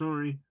on the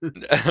story.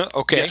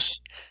 Okay. Yes.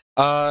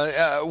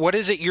 What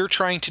is it you're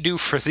trying to do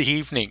for the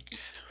evening?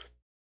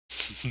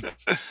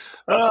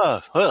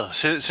 Well,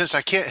 since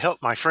I can't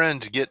help my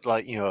friend to get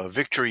a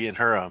victory in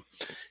her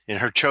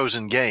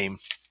chosen game,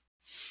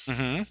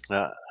 I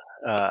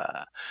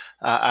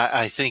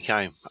think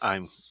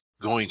I'm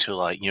going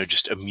to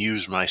just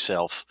amuse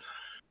myself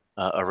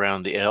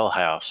around the ale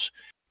house.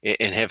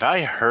 And have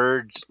I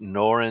heard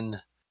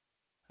Norin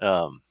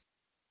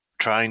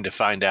trying to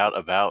find out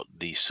about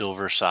the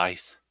silver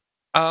scythe?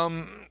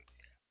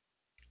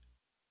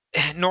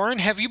 Norin,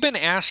 have you been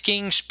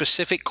asking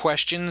specific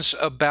questions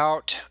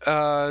about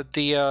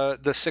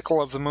the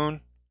sickle of the moon?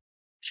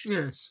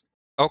 Yes.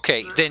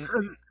 Okay, then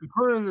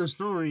part of the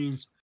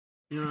stories,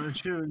 I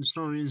shared the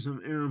stories of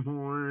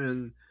Erebor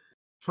and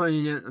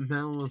fighting at the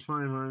Battle of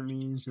Five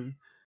Armies and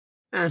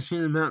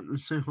asking about the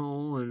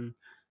sickle and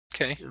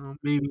okay,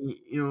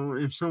 maybe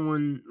if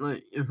someone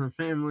if a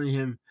family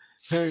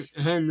had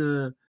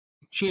the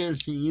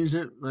chance to use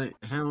it,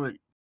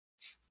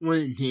 what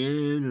it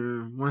did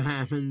or what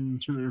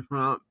happened to their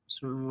crops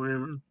or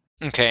whatever.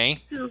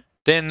 Okay.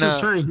 Then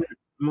trying to get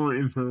more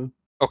info.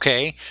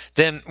 Okay.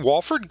 Then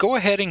Walford, go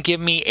ahead and give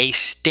me a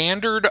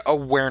standard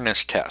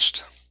awareness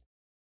test.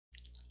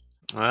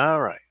 All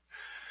right.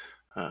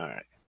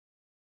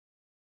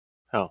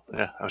 Oh,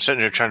 yeah. I'm sitting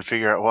there trying to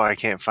figure out why I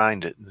can't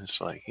find it. And it's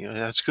like,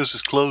 that's because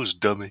it's closed,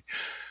 dummy.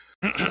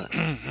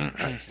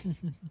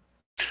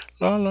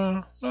 La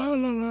la la la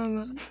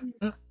la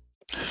la.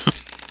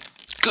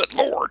 Good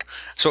Lord.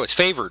 So it's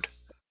favored.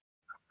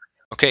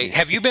 Okay.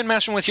 Have you been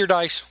messing with your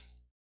dice?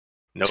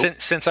 Nope.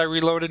 Since I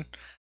reloaded?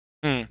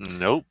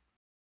 Nope.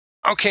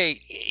 Okay.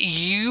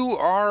 You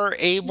are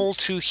able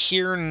to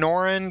hear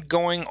Norin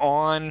going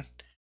on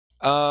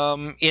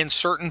in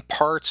certain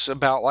parts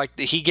about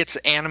he gets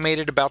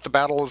animated about the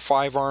Battle of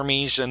Five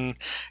Armies and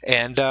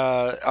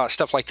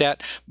stuff like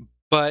that.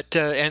 But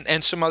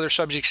and some other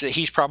subjects that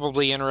he's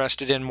probably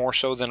interested in more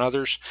so than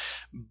others,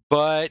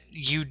 but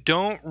you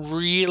don't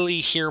really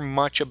hear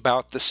much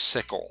about the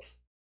sickle.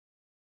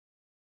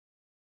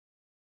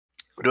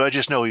 Do I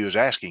just know he was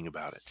asking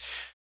about it?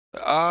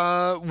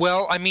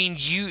 Well, I mean,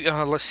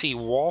 let's see,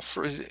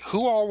 Walford.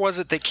 Who all was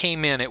it that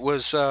came in? It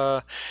was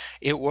Norin,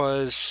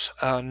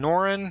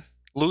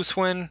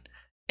 Luthwin,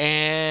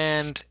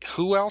 and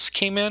who else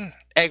came in?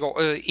 Egil.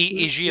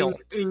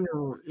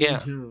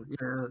 Yeah.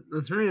 Yeah,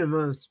 the three of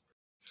us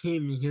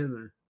came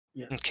together.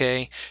 Yeah.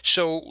 Okay,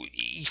 so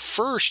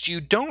first, you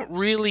don't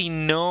really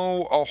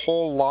know a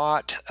whole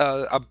lot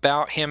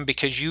about him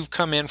because you've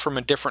come in from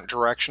a different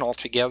direction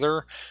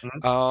altogether.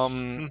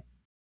 So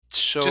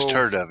Just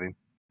heard of him.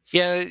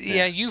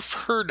 Yeah, you've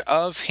heard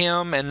of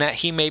him and that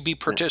he may be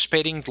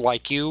participating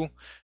like you,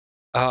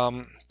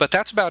 but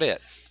that's about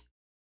it.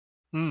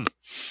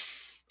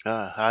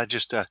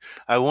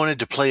 I wanted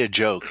to play a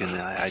joke, and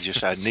I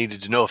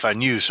needed to know if I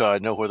knew, so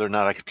I'd know whether or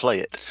not I could play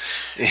it.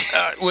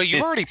 Well,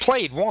 you've already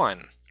played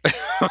one.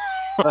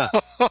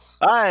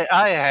 I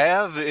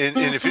have,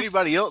 and if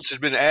anybody else had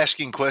been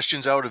asking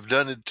questions, I would have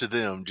done it to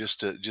them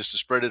just to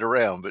spread it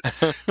around. But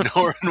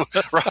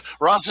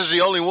Ross is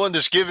the only one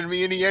that's given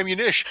me any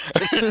ammunition.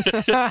 And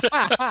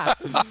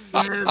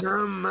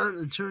I'm about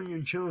to turn your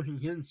joke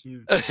against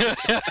you.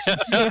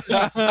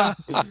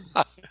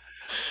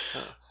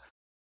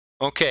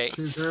 Okay.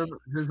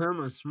 Because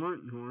I'm a smart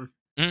dwarf.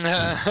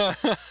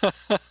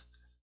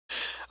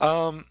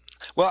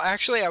 Well,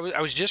 actually, I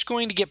was just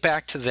going to get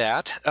back to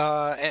that.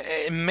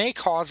 It may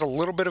cause a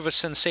little bit of a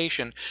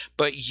sensation,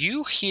 but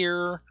you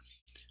hear,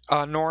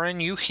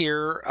 Norin, you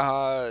hear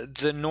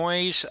the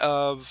noise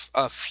of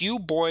a few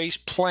boys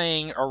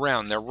playing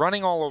around. They're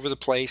running all over the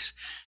place,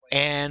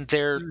 and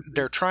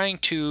they're trying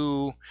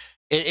to.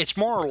 It's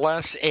more or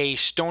less a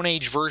Stone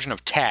Age version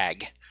of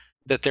tag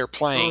that they're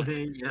playing.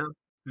 Okay, yeah.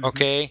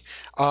 Okay,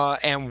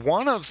 and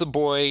one of the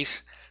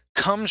boys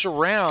comes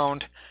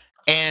around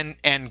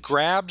and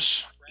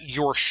grabs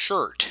your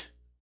shirt,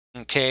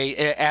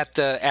 okay, at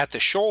the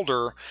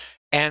shoulder,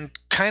 and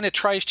kind of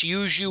tries to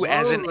use you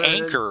as an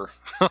anchor,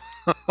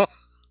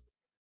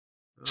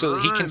 so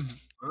that he can.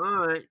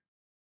 All right.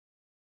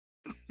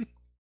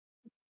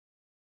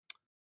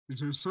 Is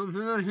there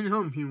something I can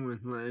help you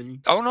with, lady?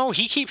 Oh no,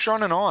 he keeps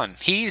running on.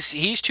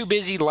 He's too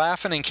busy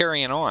laughing and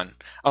carrying on,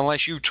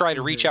 unless you try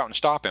to reach out and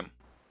stop him.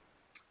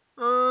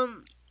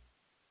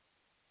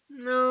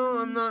 No,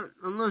 I'm not.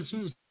 Unless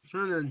he's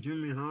trying to do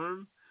me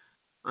harm,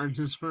 I'm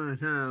just gonna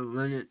kind of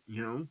let it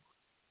go.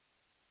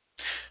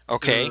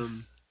 Okay.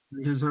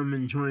 Because I'm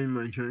enjoying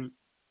my drink.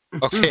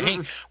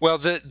 Okay. Well,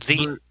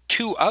 the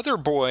two other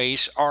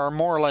boys are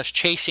more or less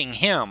chasing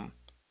him.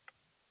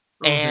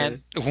 Okay.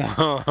 And is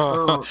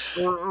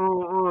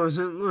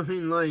it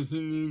looking like he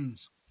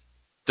needs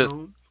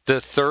help? The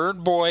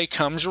third boy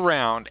comes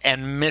around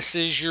and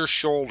misses your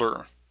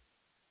shoulder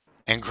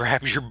and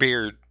grabs your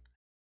beard.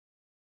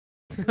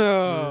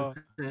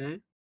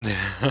 Okay.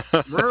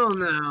 Well,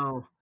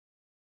 now,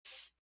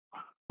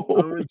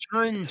 are we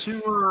trying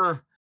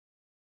to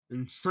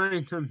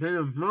incite a bit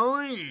of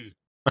brawling?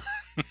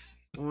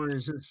 Or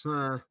is this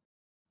a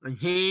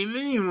game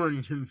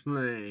anyone can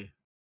play?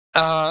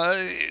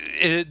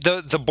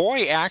 The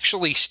boy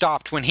actually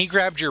stopped when he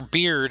grabbed your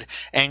beard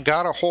and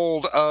got a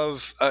hold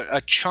of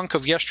a chunk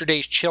of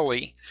yesterday's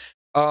chili.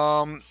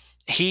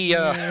 He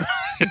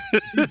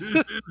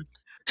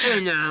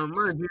Hey now,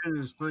 my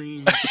beard is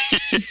clean.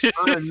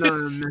 I'm not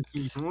a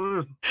messy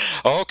dwarf.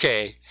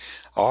 Okay.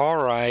 All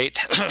right.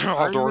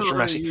 All dwarves are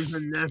messy. Use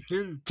a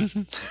napkin.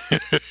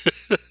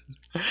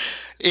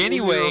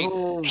 Anyway,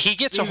 he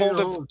gets a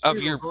hold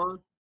of your...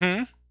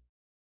 Maybe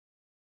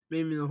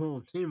the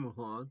whole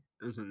tablecloth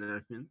is a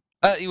napkin.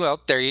 Well,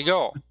 there you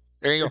go.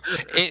 There you go.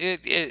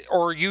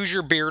 Or use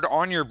your beard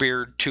on your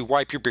beard to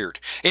wipe your beard.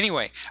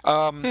 Anyway,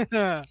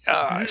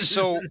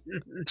 so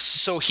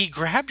he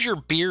grabs your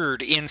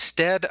beard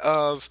instead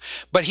of,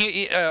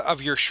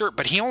 of your shirt,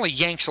 but he only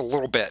yanks a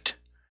little bit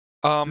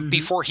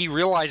before he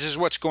realizes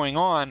what's going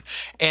on,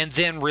 and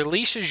then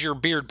releases your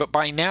beard. But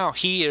by now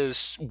he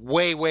is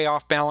way, way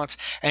off balance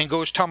and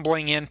goes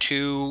tumbling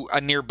into a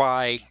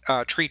nearby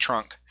tree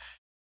trunk.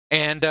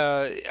 And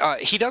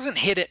he doesn't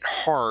hit it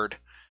hard.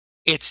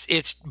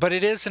 But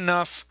it is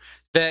enough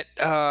that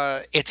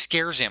it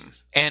scares him,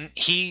 and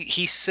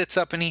he sits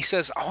up and he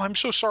says, "Oh, I'm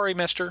so sorry,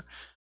 mister."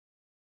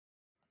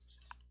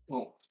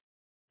 Oh.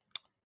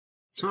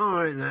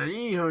 Sorry,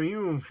 laddie. Are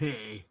you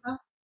okay?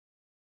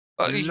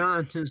 You're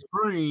not as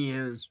funny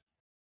as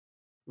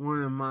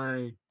one of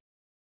my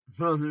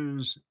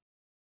brothers.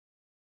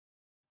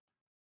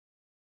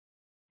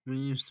 We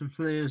used to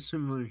play a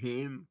similar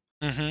game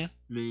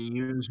many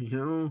years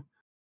ago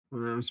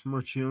when I was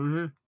much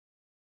younger.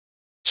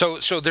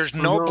 So there's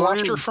no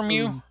bluster from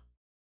you?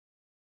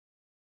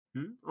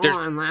 Oh,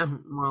 I laugh.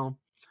 Well,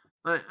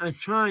 I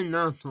try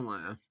not to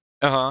laugh.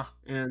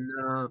 And,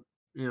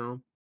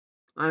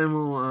 I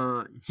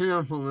will get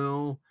up a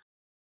little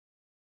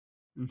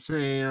and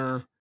say,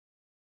 you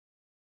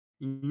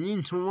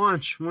need to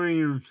watch where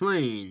you're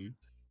playing,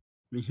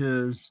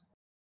 because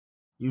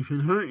you can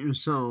hurt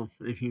yourself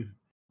if you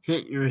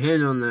hit your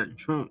head on that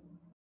trunk.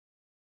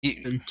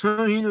 And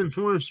tugging a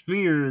dwarf's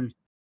beard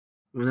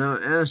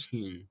without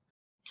asking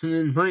can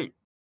invite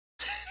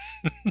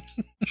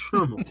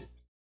trouble.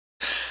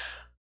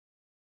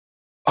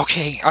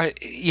 Okay,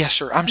 yes,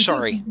 sir. I'm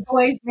sorry.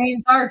 Boys'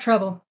 names are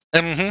trouble.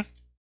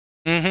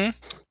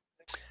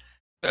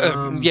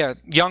 Yeah,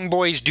 young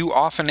boys do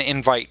often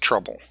invite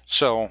trouble.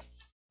 So.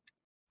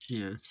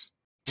 Yes.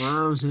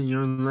 Well, I was a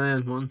young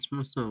lad once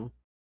myself.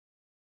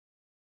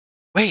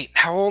 Wait,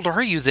 how old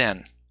are you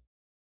then?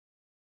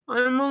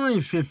 I'm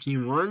only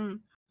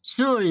 51,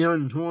 still a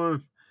young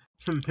dwarf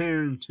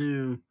compared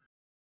to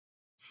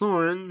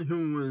Thorin,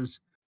 who was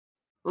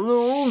a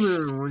little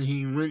older when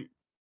he went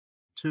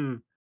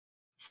to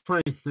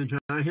fight the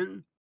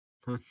dragon.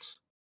 But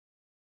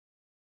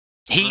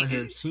I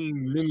have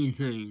seen many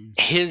things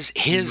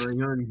in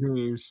my young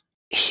days.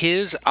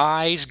 His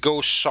eyes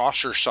go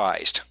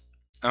saucer-sized.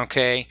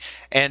 Okay,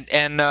 and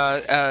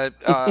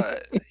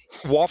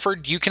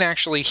Walford, you can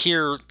actually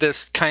hear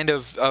this kind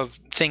of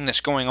thing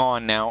that's going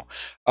on now.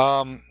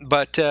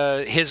 But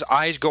his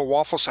eyes go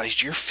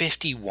waffle-sized. You're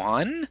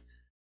 51?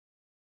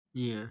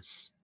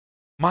 Yes.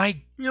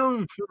 My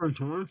young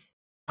dwarf.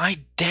 My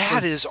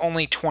dad is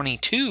only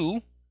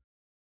 22.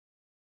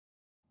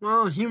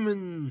 Well,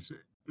 humans,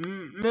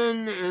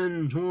 men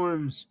and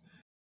dwarves,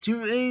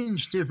 do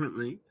age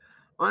differently.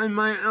 I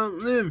might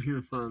outlive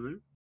your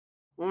father,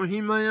 or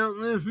he might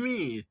outlive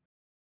me,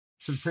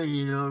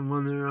 depending on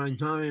whether I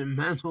die in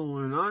battle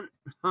or not.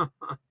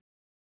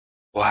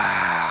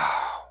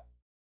 Wow.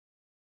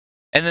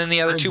 And then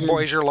the other two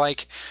boys are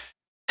like,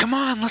 come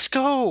on, let's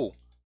go.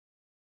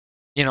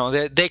 You know,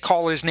 they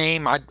call his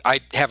name. I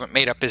haven't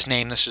made up his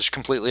name. This is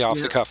completely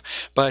off the cuff.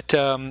 But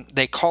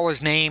they call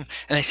his name,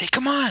 and they say,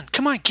 come on,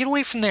 get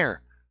away from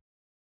there.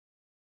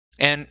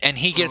 And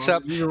he gets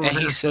up, and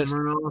he says,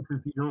 run off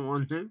if you don't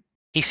want to.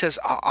 He says,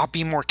 I'll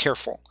be more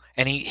careful.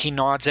 And he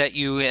nods at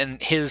you,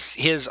 and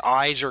his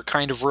eyes are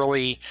kind of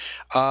really,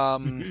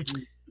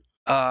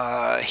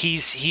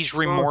 he's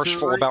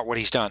remorseful about what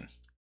he's done.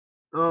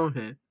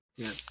 Okay,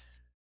 yeah.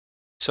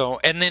 So,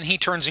 and then he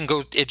turns and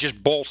goes, it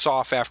just bolts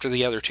off after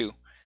the other two.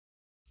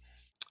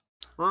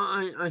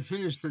 Well, I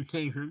finished the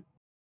taper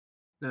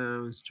that I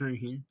was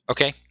drinking.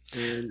 Okay.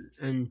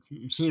 And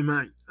see,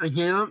 I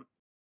get up,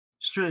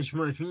 stretch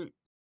my feet,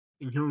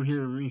 and go get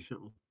a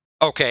refill.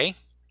 Okay.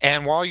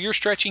 And while you're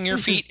stretching your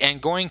feet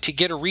and going to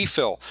get a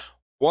refill,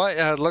 what?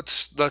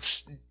 Let's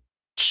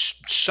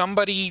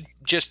somebody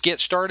just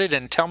get started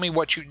and tell me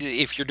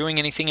if you're doing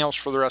anything else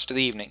for the rest of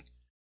the evening.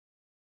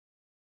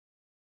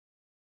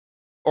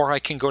 Or I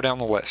can go down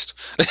the list.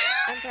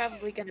 I'm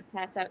probably going to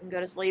pass out and go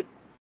to sleep.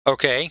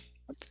 Okay.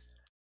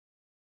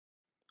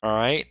 All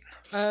right.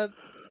 Oh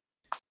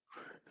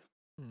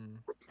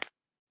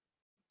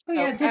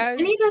yeah, did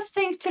any of us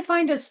think to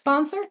find a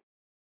sponsor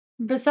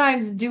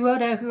besides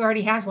Duoda, who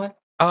already has one?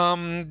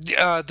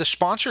 The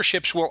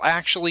sponsorships will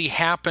actually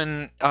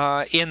happen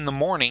in the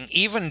morning.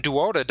 Even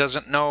Duoda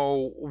doesn't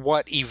know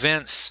what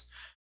event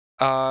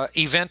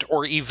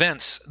or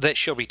events that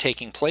she'll be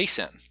taking place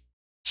in.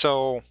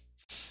 So,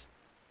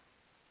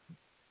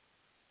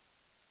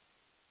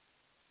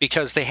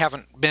 because they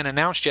haven't been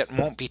announced yet and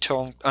won't be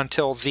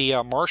until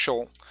the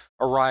Marshal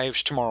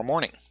arrives tomorrow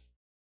morning.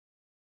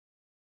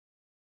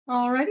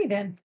 Alrighty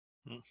then.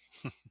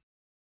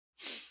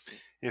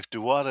 If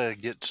Duwada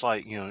gets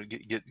like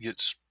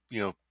gets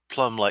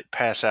plumb like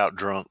pass out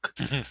drunk,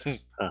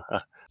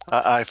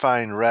 I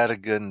find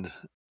Radigan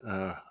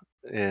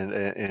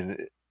and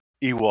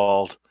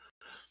Ewald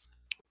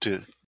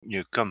to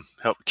come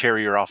help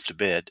carry her off to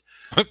bed.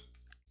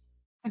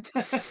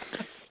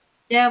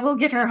 Yeah, we'll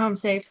get her home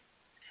safe.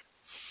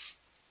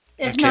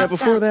 If Yeah, not,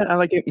 before that, I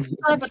like it.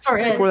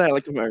 Sorry, before that, I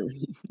like to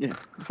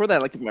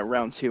get my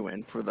round 2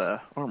 in for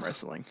the arm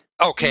wrestling.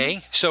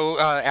 Okay, so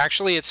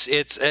actually, it's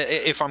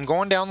if I'm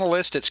going down the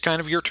list, it's kind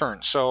of your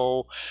turn.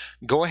 So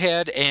go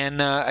ahead, and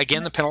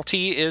again, the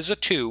penalty is a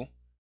 2.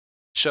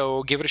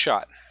 So give it a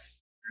shot.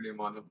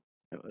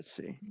 Let's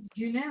see.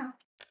 You now.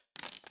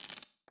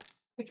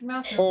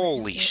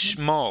 Holy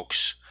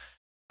smokes!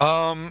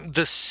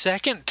 The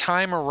second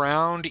time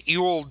around,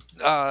 Ewell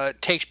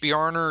takes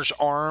Bjarner's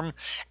arm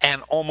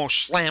and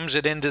almost slams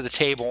it into the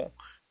table.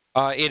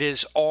 It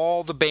is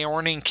all the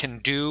Beorning can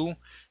do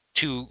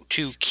to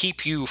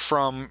keep you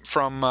from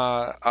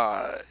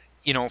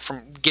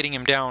getting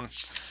him down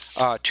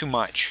too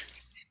much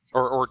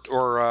or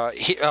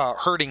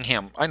hurting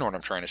him. I know what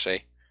I'm trying to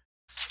say.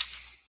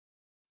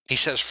 He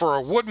says, "For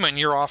a woodman,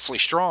 you're awfully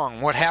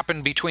strong. What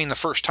happened between the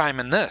first time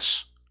and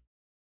this?"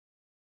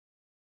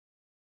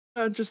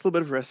 Just a little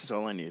bit of rest is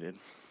all I needed.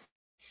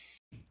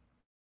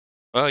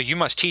 Well, you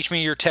must teach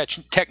me your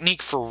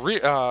technique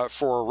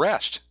for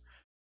rest.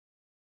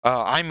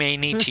 I may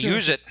need to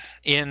use it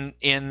in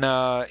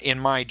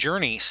my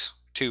journeys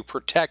to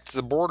protect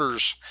the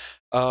borders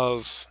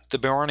of the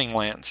Beorning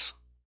lands.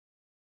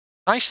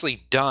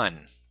 Nicely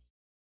done.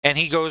 And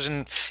he goes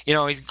and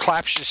he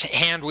claps his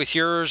hand with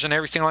yours and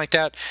everything like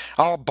that.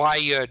 I'll buy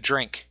you a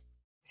drink.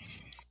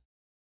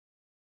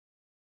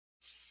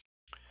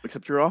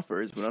 Accept your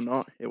offer. It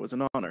was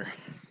an honor.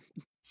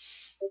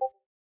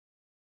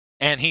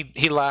 And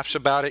he laughs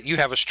about it. You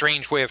have a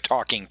strange way of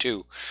talking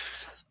too.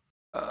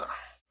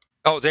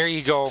 Oh, there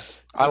you go.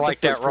 I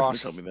like that,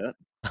 Ross. Told me that.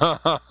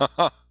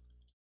 All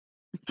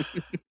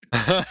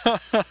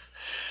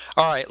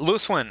right,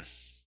 Luthwin.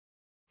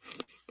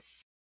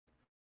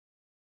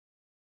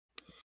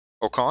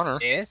 O'Connor.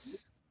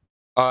 Yes.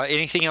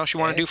 Anything else you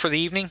want to do Yes. for the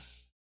evening?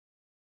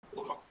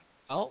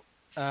 Oh,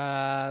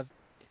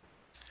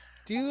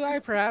 do I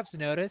perhaps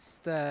notice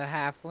the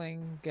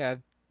halfling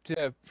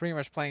pretty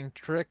much playing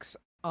tricks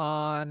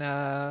on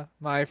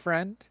my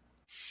friend?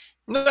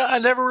 No, I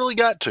never really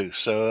got to.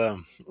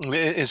 So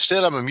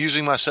instead, I'm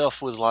amusing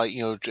myself with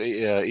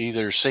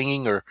either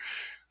singing or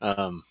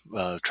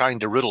trying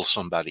to riddle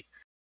somebody.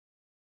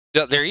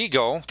 There you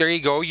go. There you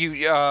go.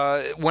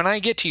 When I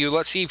get to you,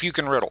 let's see if you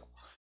can riddle.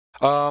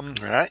 All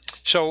right.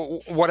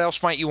 So what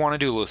else might you want to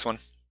do, Luthwin?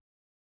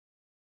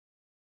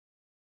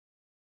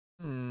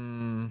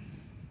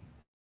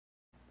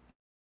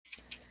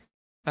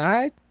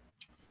 I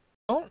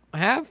don't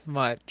have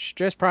much.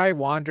 Just probably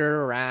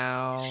wander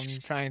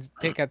around, trying to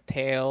pick up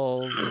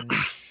tales, and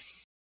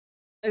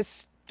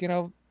just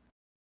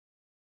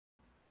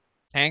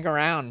hang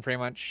around pretty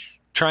much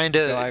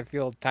until I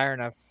feel tired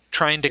enough.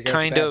 Trying to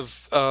kind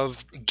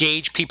of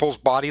gauge people's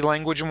body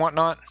language and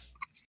whatnot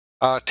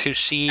to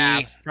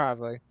see.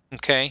 Probably.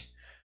 Okay.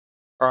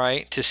 All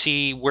right. To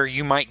see where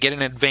you might get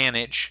an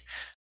advantage.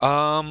 You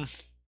know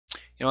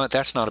what?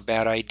 That's not a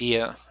bad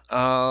idea.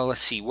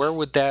 Let's see. Where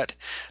would that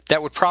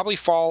would probably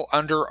fall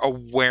under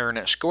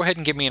awareness. Go ahead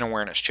and give me an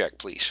awareness check,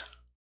 please.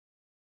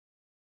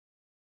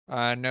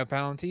 No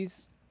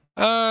penalties?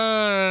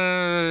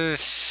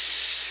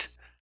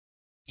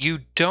 You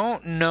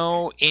don't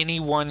know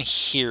anyone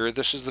here.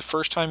 This is the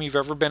first time you've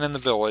ever been in the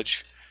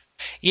village.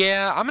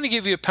 Yeah, I'm going to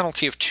give you a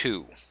penalty of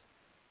 2.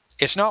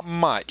 It's not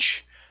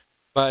much,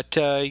 but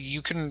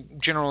you can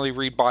generally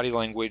read body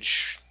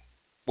language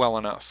well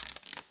enough.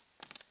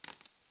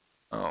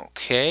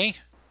 Okay.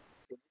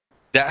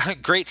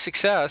 Great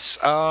success.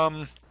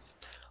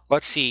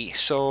 Let's see.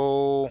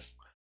 So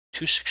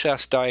 2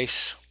 success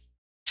dice.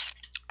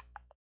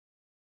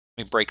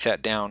 Let me break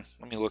that down.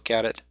 Let me look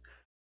at it.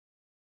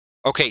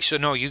 Okay, so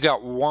no, you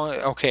got 1.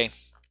 Okay.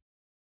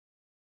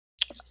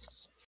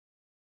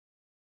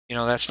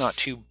 That's not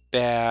too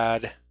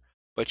bad,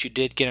 but you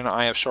did get an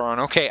Eye of Sauron.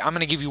 Okay, I'm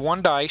going to give you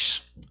 1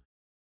 dice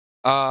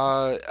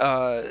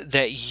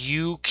that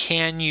you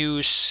can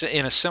use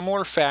in a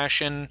similar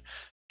fashion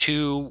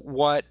to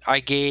what I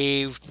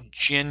gave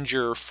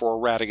Ginger for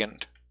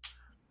Radagund.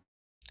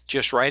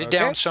 Just write it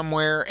down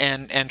somewhere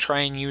and try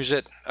and use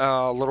it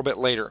a little bit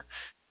later.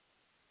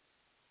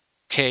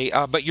 Okay,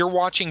 but you're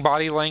watching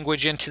body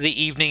language into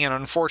the evening, and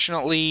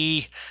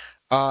unfortunately,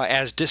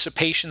 as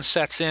dissipation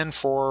sets in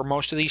for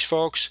most of these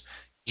folks,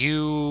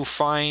 you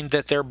find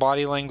that their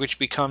body language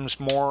becomes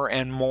more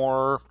and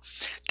more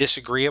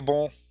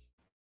disagreeable.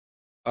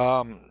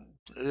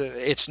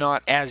 It's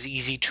not as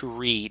easy to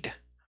read.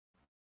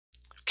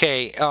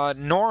 Okay,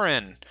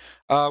 Norin,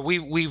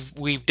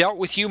 we've dealt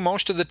with you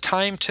most of the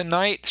time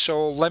tonight,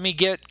 so let me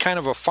get kind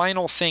of a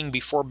final thing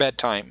before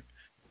bedtime.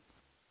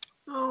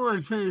 Oh,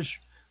 I finished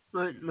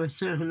my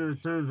second or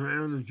third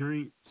round of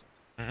drinks,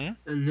 and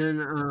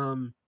then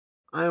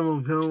I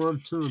will go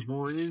up to the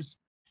boys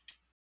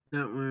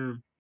that were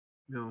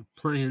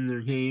playing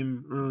their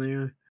game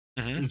earlier,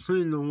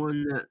 including the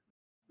one that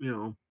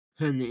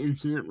had the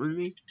incident with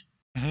me,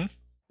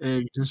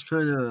 and just try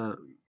to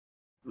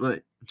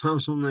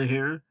tousle my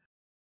hair,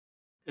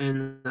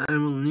 and I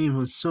will leave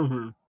a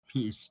silver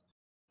piece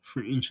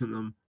for each of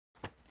them.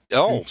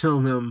 And tell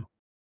them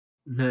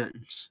that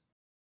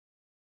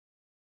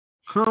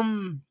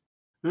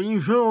when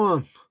you show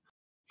up,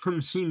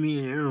 come see me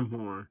in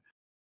Erebor,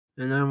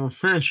 and I will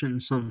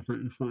fashion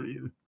something for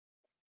you.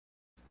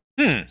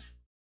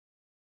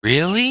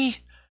 Really?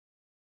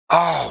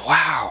 Oh,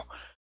 wow.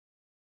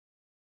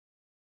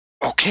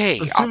 Okay.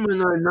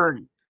 Assuming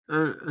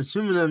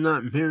I'm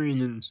not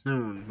buried in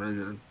stone by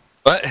then.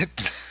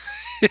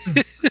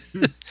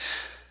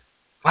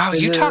 Wow,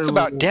 you talk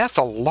about death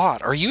a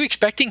lot. Are you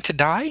expecting to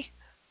die?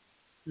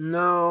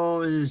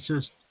 No, it's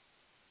just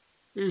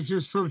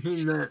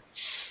something that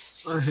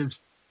I have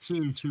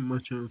seen too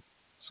much of,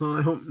 so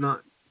I hope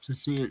not to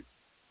see it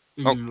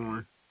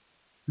anymore.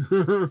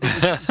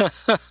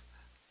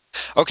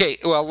 Okay,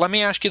 well, let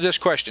me ask you this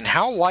question.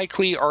 How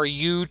likely are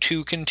you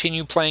to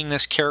continue playing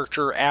this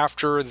character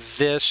after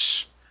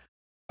this,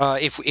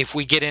 if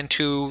we get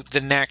into the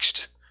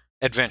next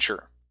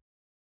adventure?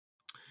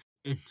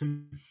 It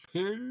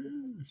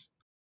depends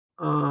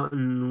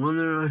on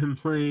whether I can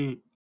play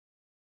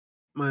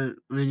my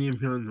Lady of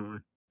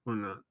Gondor or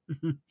not.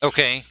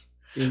 Okay.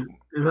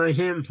 If I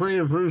can't play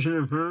a version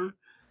of her,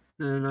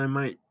 then I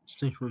might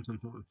stick with the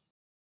dwarf.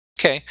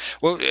 Okay.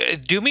 Well,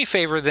 do me a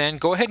favor then.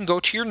 Go ahead and go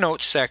to your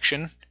notes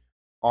section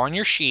on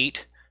your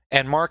sheet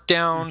and mark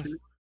down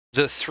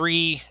the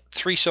three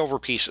silver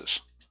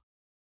pieces.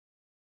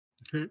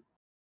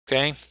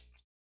 Okay.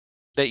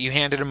 That you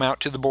handed them out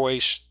to the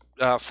boys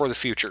for the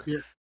future. Yeah.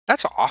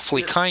 That's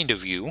awfully kind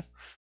of you.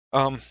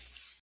 Well,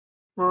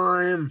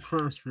 I am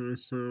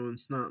prosperous, so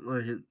it's not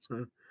like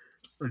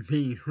I'm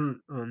being hurt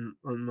on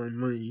my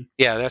money.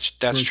 Yeah,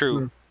 that's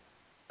true.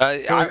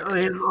 I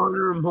am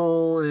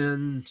honorable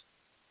and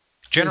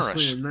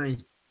generous.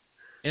 Nice.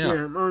 Yeah,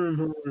 I'm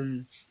honorable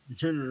and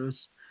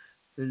generous,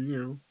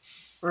 and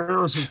I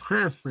also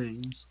craft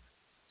things.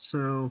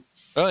 So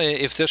Well,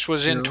 if this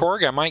was in Yeah.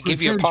 Torg, I might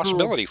give you a Potential-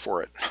 possibility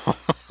for it.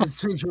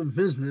 potential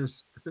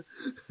business.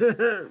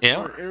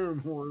 Yeah. For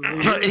airport.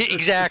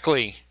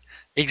 Exactly.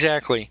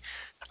 Okay.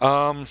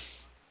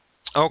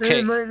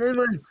 They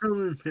might tell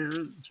their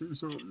parents or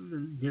something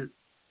and get.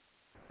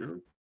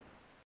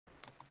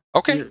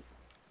 Okay. Yeah.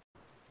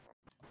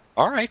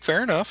 All right.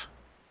 Fair enough.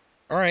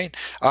 All right.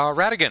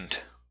 Radigund.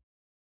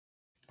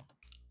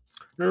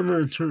 I'm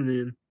gonna turn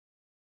in.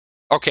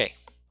 Okay.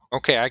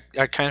 I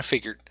kind of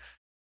figured.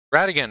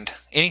 Radigund,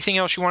 anything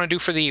else you want to do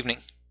for the evening?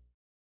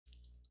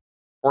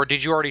 Or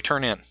did you already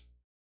turn in?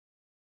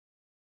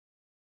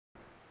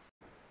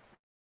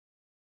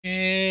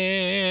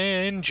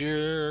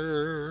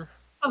 Ginger.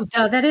 Oh,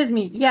 duh, that is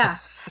me. Yeah.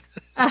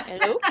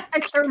 Hello? I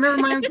can't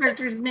remember my own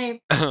character's name.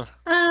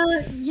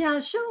 Yeah,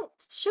 she'll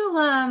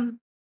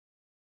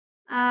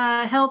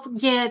help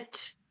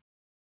get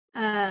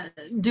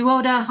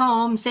Duoda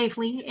home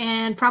safely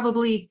and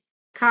probably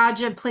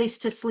Kaj a place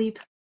to sleep,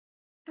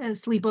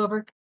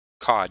 sleepover.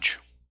 Kaj.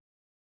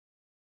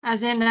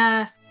 As in,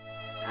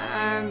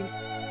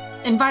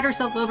 invite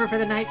herself over for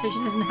the night so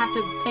she doesn't have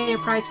to pay a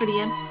price for the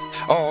inn.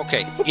 Oh,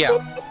 okay. Yeah.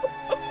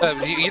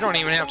 You don't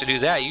even have to do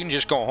that. You can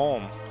just go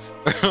home.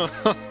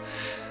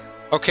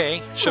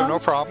 Okay, so no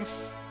problem.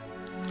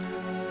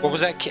 What was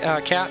that,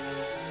 Cat?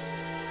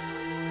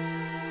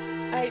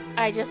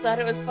 I just thought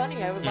it was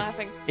funny. I was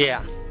laughing.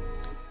 Yeah,